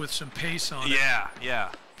deep with some pace on it. Yeah.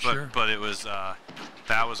 But it was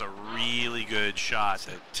that was a really good shot. It's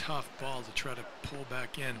a tough ball to try to pull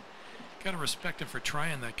back in. Got to respect him for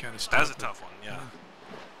trying that kind of stuff. That's a tough one, yeah.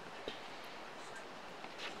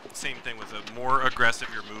 Same thing with the more aggressive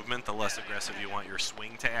your movement, the less aggressive you want your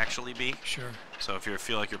swing to actually be. Sure. So if you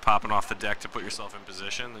feel like you're popping off the deck to put yourself in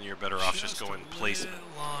position, then you're better off just going place it.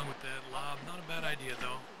 Along with that lob. Not a bad idea,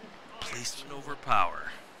 though. Placement over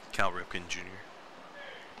power. Cal Ripken Jr.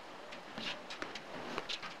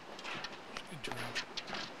 Good drive.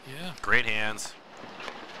 Yeah. Great hands.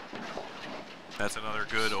 That's another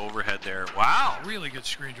good overhead there. Wow. Really good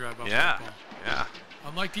screen drive off Yeah. that ball. Yeah.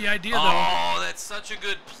 I like the idea, though. Oh, that's such a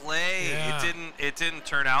good play. Yeah. It didn't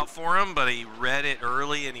turn out for him, but he read it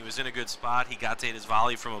early and he was in a good spot. He got to hit his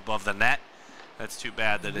volley from above the net. That's too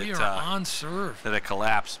bad that We it are on serve that it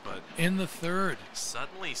collapsed, but in the third.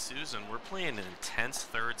 suddenly, Susan, we're playing an intense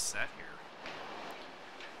third set here.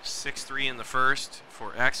 6-3 in the first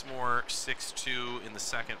for Exmoor, 6-2 in the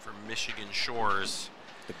second for Michigan Shores.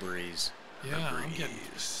 The breeze. Yeah, I'm getting.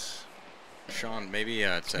 Sean, maybe to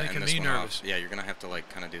end making this me one nervous. off, yeah, you're gonna have to like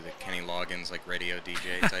kind of do the Kenny Loggins like radio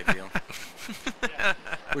DJ type deal.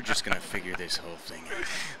 We're just gonna figure this whole thing out.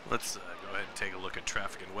 Let's go ahead and take a look at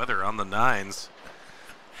traffic and weather on the 9s.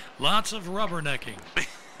 Lots of rubbernecking.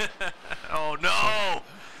 Oh no!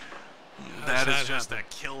 That is that just a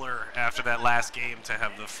killer after that last game to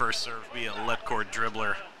have the first serve be a let court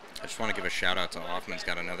dribbler. I just want to give a shout out to Hoffman's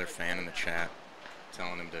got another fan in the chat,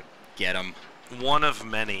 telling him to get him, One of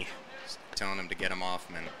many. telling him to get him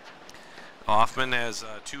Hoffman. Hoffman has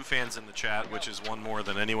 2 fans in the chat, which is one more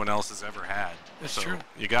than anyone else has ever had. That's so true.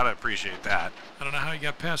 You got to appreciate that. I don't know how you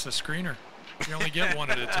got past the screener. You only get one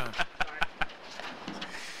at a time.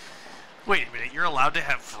 Wait a minute, you're allowed to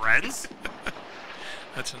have friends?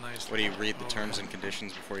 That's a nice. What do you read the terms and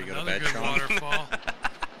conditions before you go to Another bed, good Sean? waterfall.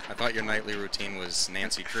 I thought your nightly routine was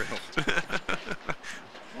Nancy Drew.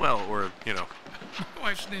 Well, or, you know, My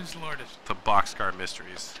wife's name's Lourdes. the Boxcar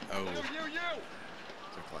Mysteries. Oh, those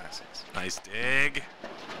are classics. Nice dig.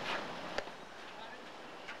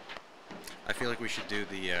 I feel like we should do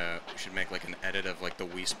the, we should make like an edit of like the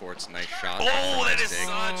Wii Sports nice shot. Oh, that Nice is dig.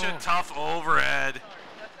 such a tough overhead.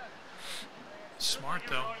 Smart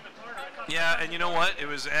though. Yeah, and you know what? It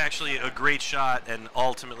was actually a great shot, and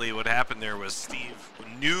ultimately what happened there was Steve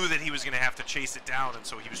knew that he was going to have to chase it down, and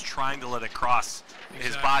so he was trying to let it cross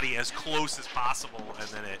his body as close as possible, and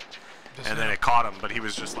then it caught him. But he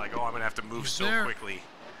was just like, "Oh, I'm going to have to move He's so there. quickly."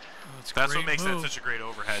 Oh, That's what makes that such a great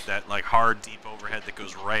overhead. That like hard, deep overhead that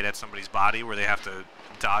goes right at somebody's body, where they have to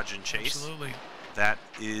dodge and chase. Absolutely. That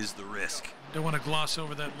is the risk. Don't want to gloss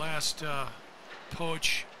over that last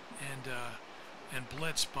poach and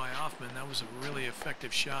blitz by Hoffman. That was a really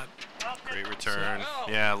effective shot. Great return.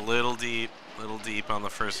 Yeah, little deep on the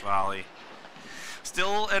first volley.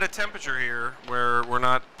 Still at a temperature here where we're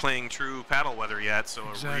not playing true paddle weather yet, so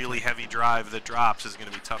a really heavy drive that drops is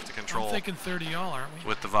going to be tough to control. I'm thinking 30 all, aren't we?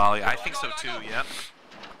 With the volley. I think so too, yep.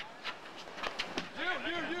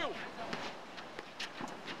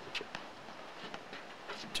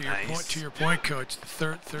 To your point, coach, the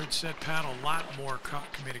third set paddle, a lot more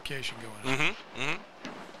communication going on.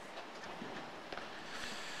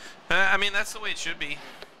 I mean, that's the way it should be.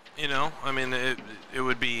 You know, I mean, it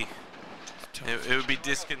would be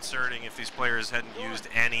disconcerting if these players hadn't used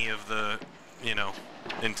any of the, you know,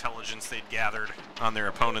 intelligence they'd gathered on their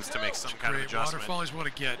opponents to make some kind of adjustment. Waterfall is what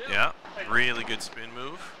it get. Yeah, really good spin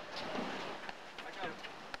move.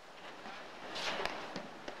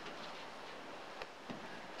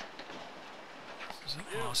 This is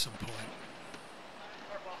an awesome point.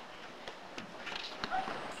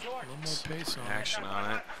 A little more pace on Action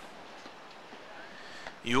on it.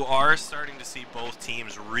 You are starting to see both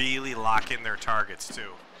teams really lock in their targets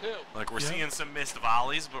too. Like we're seeing some missed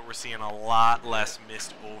volleys, but we're seeing a lot less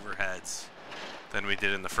missed overheads than we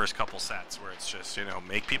did in the first couple sets, where it's just, you know,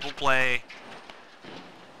 make people play.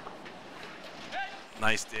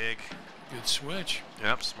 Nice dig. Good switch.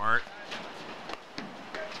 Yep, smart.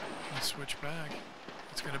 Good switch back.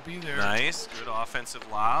 It's going to be there. Nice, good offensive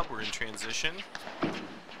lob. We're in transition. This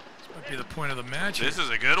might be the point of the match. This is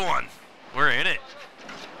a good one. We're in it.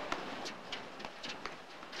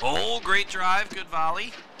 Oh, great drive, good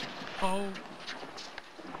volley. Oh,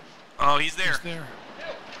 he's there. he's there.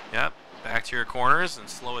 Yep, back to your corners and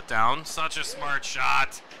slow it down. Such a smart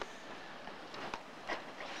shot.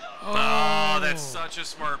 Oh, that's such a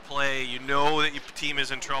smart play. You know that your team is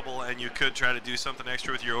in trouble and you could try to do something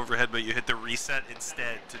extra with your overhead, but you hit the reset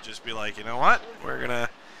instead to just be like, you know what? We're gonna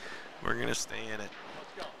stay in it.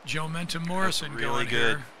 Joe Menton Morrison really going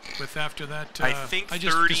good. here with after that. I think I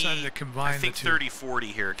just 30, decided to combine I think the two. 30-40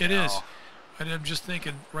 here, Cal. It is. And I'm just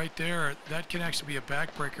thinking right there, that can actually be a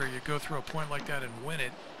backbreaker. You go through a point like that and win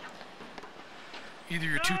it. Either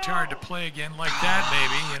you're too tired to play again like that,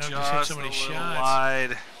 maybe, you know, just hit so many shots.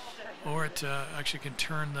 Wide. Or it actually can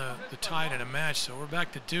turn the tide in a match. So we're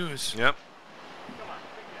back to deuce. Yep.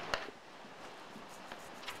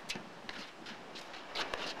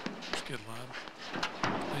 That's good, Lob.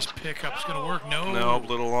 Nice pickup. It's going to work. No. Nope,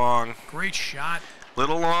 little long. Great shot.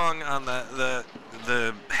 Little long on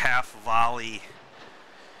the half volley.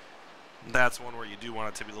 That's one where you do want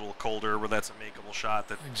it to be a little colder, where that's a makeable shot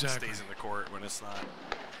that stays in the court when it's not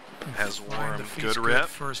as warm. Good rip.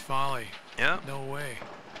 First volley. Yeah. No way.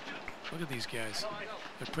 Look at these guys.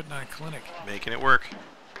 They're putting on a clinic. Making it work.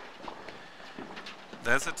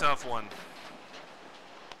 That's a tough one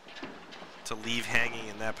to leave hanging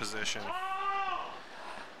in that position.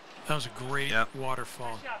 That was a great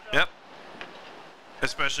waterfall. Yep.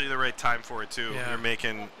 Especially the right time for it, too. Yeah. You're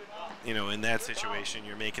making, you know, in that situation,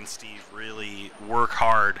 you're making Steve really work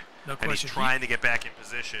hard. No and he's question. trying to get back in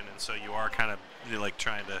position, and so you are kind of, you know, like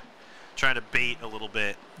trying to bait a little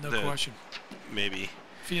bit. No question. Maybe.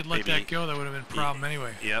 If he had let that go, that would have been a problem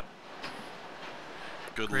anyway. Yep.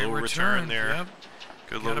 Good Great low return there. Yep.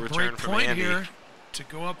 Good Got low a return break from point Andy. here to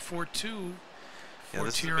go up 4-2. Yeah,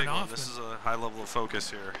 this is a big one. This is a high level of focus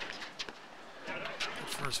here.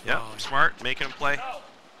 First yep, volley. Smart, making him play.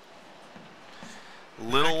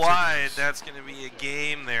 Little wide, that's going to be a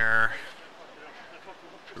game there.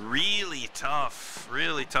 Really tough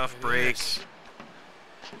break.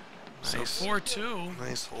 So 4-2.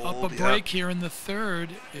 Nice hold. Up a break here in the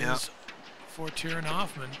third is for Tyrion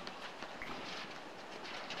Hoffman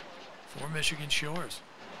for Michigan Shores.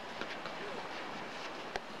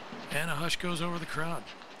 And a hush goes over the crowd.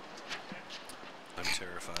 I'm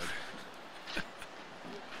terrified.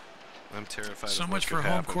 I'm terrified. So of much what for could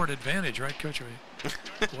home happen. court advantage, right, Coach?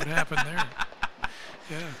 What happened there?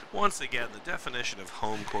 Yeah. Once again, the definition of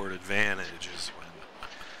home court advantage is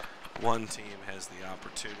when one team has the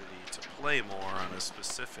opportunity to play more on a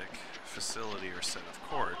specific facility or set of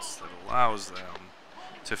courts that allows them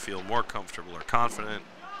to feel more comfortable or confident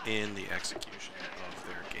in the execution of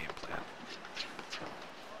their game plan.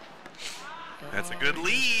 That's a good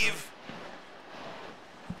leave.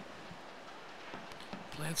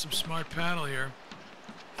 Playing some smart paddle here.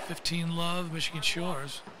 15 love, Michigan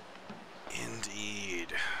Shores.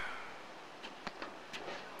 Indeed.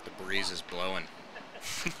 The breeze is blowing.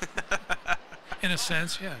 In a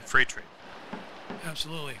sense, yeah. Freight train.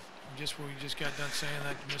 Absolutely. We just got done saying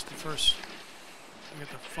that you missed the first. We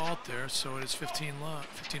got the fault there, so it is 15 love,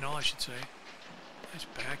 15 all, I should say. Nice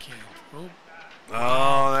backhand. Oh.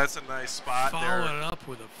 Oh, that's a nice spot there. Follow it up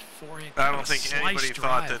with a forehand. I don't think anybody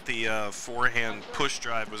thought drive. that the forehand push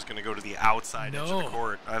drive was going to go to the outside edge of the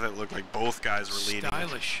court. I thought it looked like both guys were leading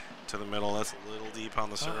Stylish. To the middle. That's a little deep on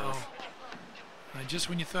the serve. And just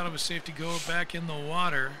when you thought it was safe to go back in the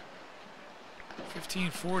water,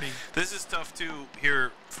 15-40. This is tough too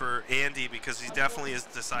here for Andy because he definitely has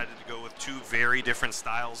decided to go with two very different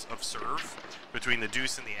styles of serve between the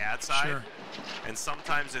deuce and the ad side. Sure. And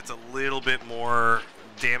sometimes it's a little bit more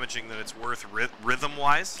damaging than it's worth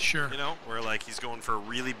rhythm-wise. Sure. You know, where like he's going for a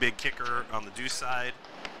really big kicker on the deuce side.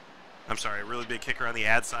 I'm sorry, a really big kicker on the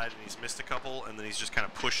ad side, and he's missed a couple, and then he's just kind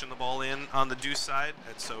of pushing the ball in on the deuce side,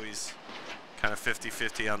 and so he's kind of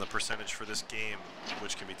 50-50 on the percentage for this game,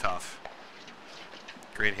 which can be tough.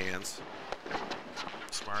 Great hands.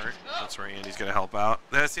 Smart. That's where Andy's going to help out.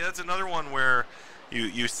 That's another one where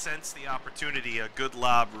you sense the opportunity. A good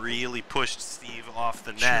lob really pushed Steve off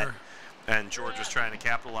the net, Sure. and George was trying to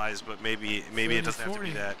capitalize, but maybe it doesn't have to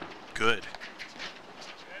be that good.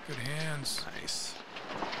 Good hands. Nice.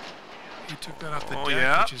 He took that off the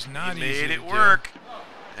deck, which is not he easy made to it do. work.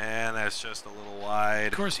 And that's just a little wide.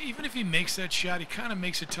 Of course, even if he makes that shot, he kind of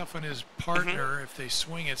makes it tough on his partner if they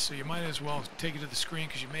swing it. So you might as well take it to the screen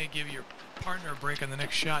because you may give your partner a break on the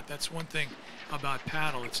next shot. That's one thing about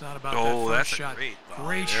paddle. It's not about that first that's shot. a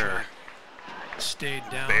Great there. shot. Stayed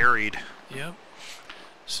down. Buried. Yep.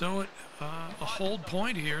 So a hold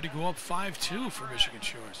point here to go up 5-2 for Michigan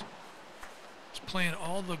Shores. He's playing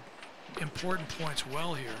all the important points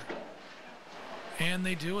well here. And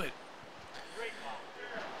they do it.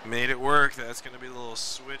 Made it work. That's going to be a little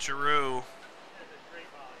switcheroo.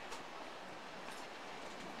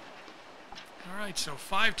 All right, so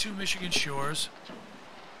 5-2 Michigan Shores.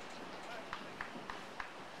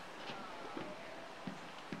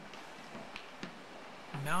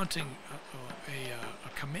 Mounting a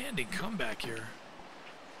commanding comeback here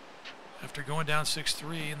after going down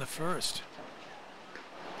 6-3 in the first.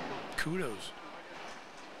 Kudos.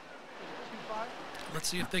 Let's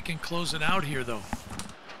see if they can close it out here, though.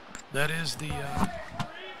 That is the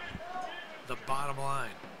bottom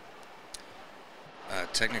line.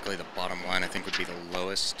 Technically, the bottom line, I think, would be the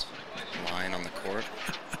lowest line on the court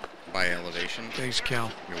by elevation. Thanks,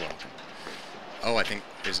 Cal. You're welcome. Oh, I think,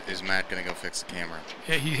 is Matt going to go fix the camera?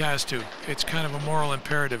 Yeah, he has to. It's kind of a moral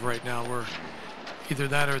imperative right now. We're either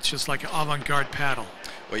that or it's just like an avant-garde paddle.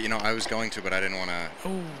 Well, you know, I was going to, but I didn't want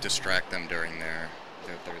to distract them during their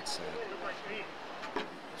third set.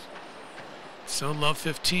 So love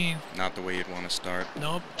 15. Not the way you'd want to start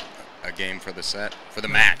Nope. a game for the set, for the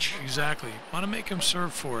match. Exactly. Want to make him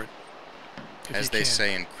serve for it. As they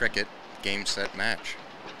say in cricket, game, set, match.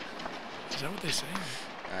 Is that what they say?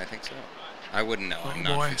 I think so. I wouldn't know. I'm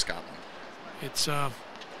not from Scotland. It's,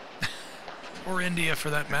 or India for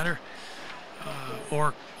that matter.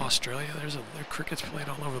 Or Australia. Their cricket's played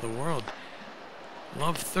all over the world.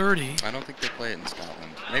 Love 30. I don't think they play it in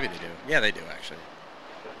Scotland. Maybe they do. Yeah, they do, actually.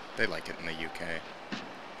 They like it in the UK.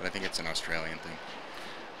 But I think it's an Australian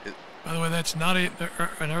thing. By the way, that's not an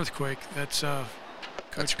earthquake. That's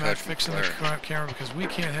Coach Matt fixing the camera because we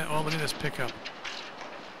can't have. Oh, look at this pickup.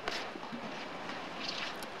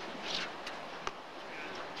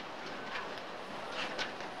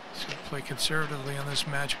 He's going to play conservatively on this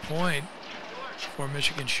match point for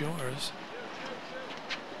Michigan Shores.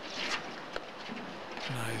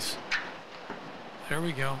 Nice. There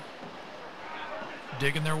we go.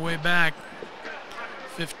 Digging their way back.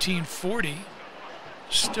 15-40.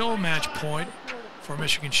 Still match point for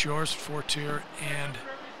Michigan Shores, Fortier and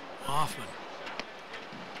Hoffman.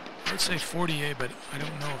 I would say 48, but I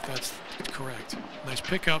don't know if that's correct. Nice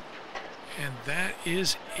pickup, and that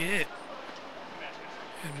is it.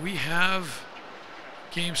 And we have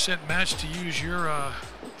game, set, match, to use your...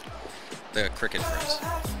 the cricket phrase.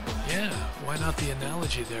 Yeah, why not the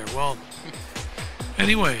analogy there? Well,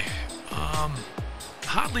 anyway,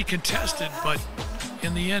 hotly contested, but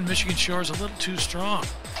in the end, Michigan Shores a little too strong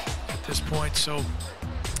at this point. So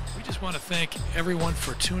we just want to thank everyone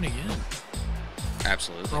for tuning in.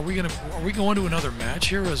 Absolutely. Are we going to another match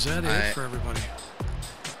here, or is that it for everybody?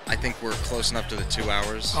 I think we're close enough to the 2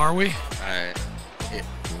 hours. Are we?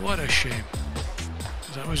 What a shame.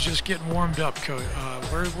 I was just getting warmed up.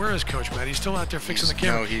 Where is Coach Matt? He's still out there fixing the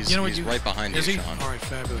camera. No, he's right behind you, Sean. All right,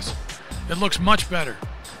 fabulous. It looks much better.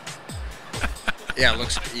 Yeah, it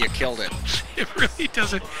looks. You killed it. It really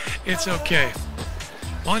doesn't. It's okay.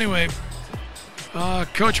 Well, anyway,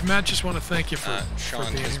 Coach Matt, just want to thank you for Sean,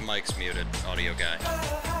 for being his here. mic's muted. Audio guy.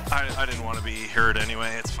 I didn't want to be heard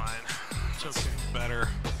anyway. It's fine. It's okay. Better.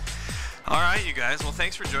 All right, you guys. Well,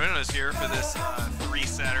 thanks for joining us here for this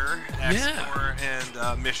three-setter, Exmoor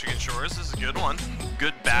and Michigan Shores. This is a good one.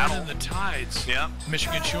 Good battle. And the Tides. Yeah.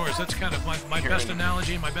 Michigan Shores. That's kind of my best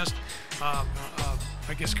analogy, my best, I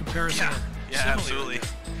guess, comparison. Yeah, absolutely.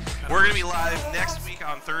 We're going to be live next week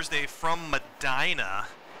on Thursday from Medina.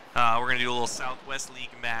 We're going to do a little Southwest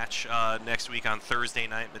League match next week on Thursday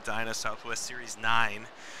night, Medina Southwest Series 9.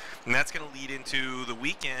 And that's going to lead into the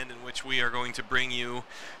weekend in which we are going to bring you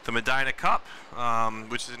the Medina Cup,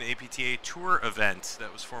 which is an APTA Tour event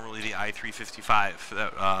that was formerly the I-355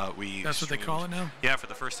 that we That's what they call it now? Yeah, for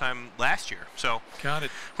the first time last year. So got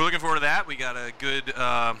it. We're looking forward to that. We got a good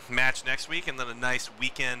match next week and then a nice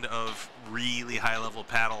weekend of really high-level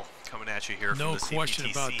paddle coming at you here from the CPTC. No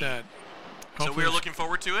question about that. So we're looking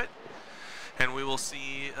forward to it, and we will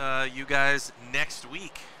see you guys next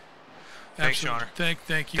week. Thanks, Sean. Thank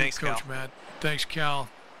you, Thanks, Coach Cal. Matt. Thanks, Cal.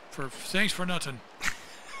 Thanks for nothing.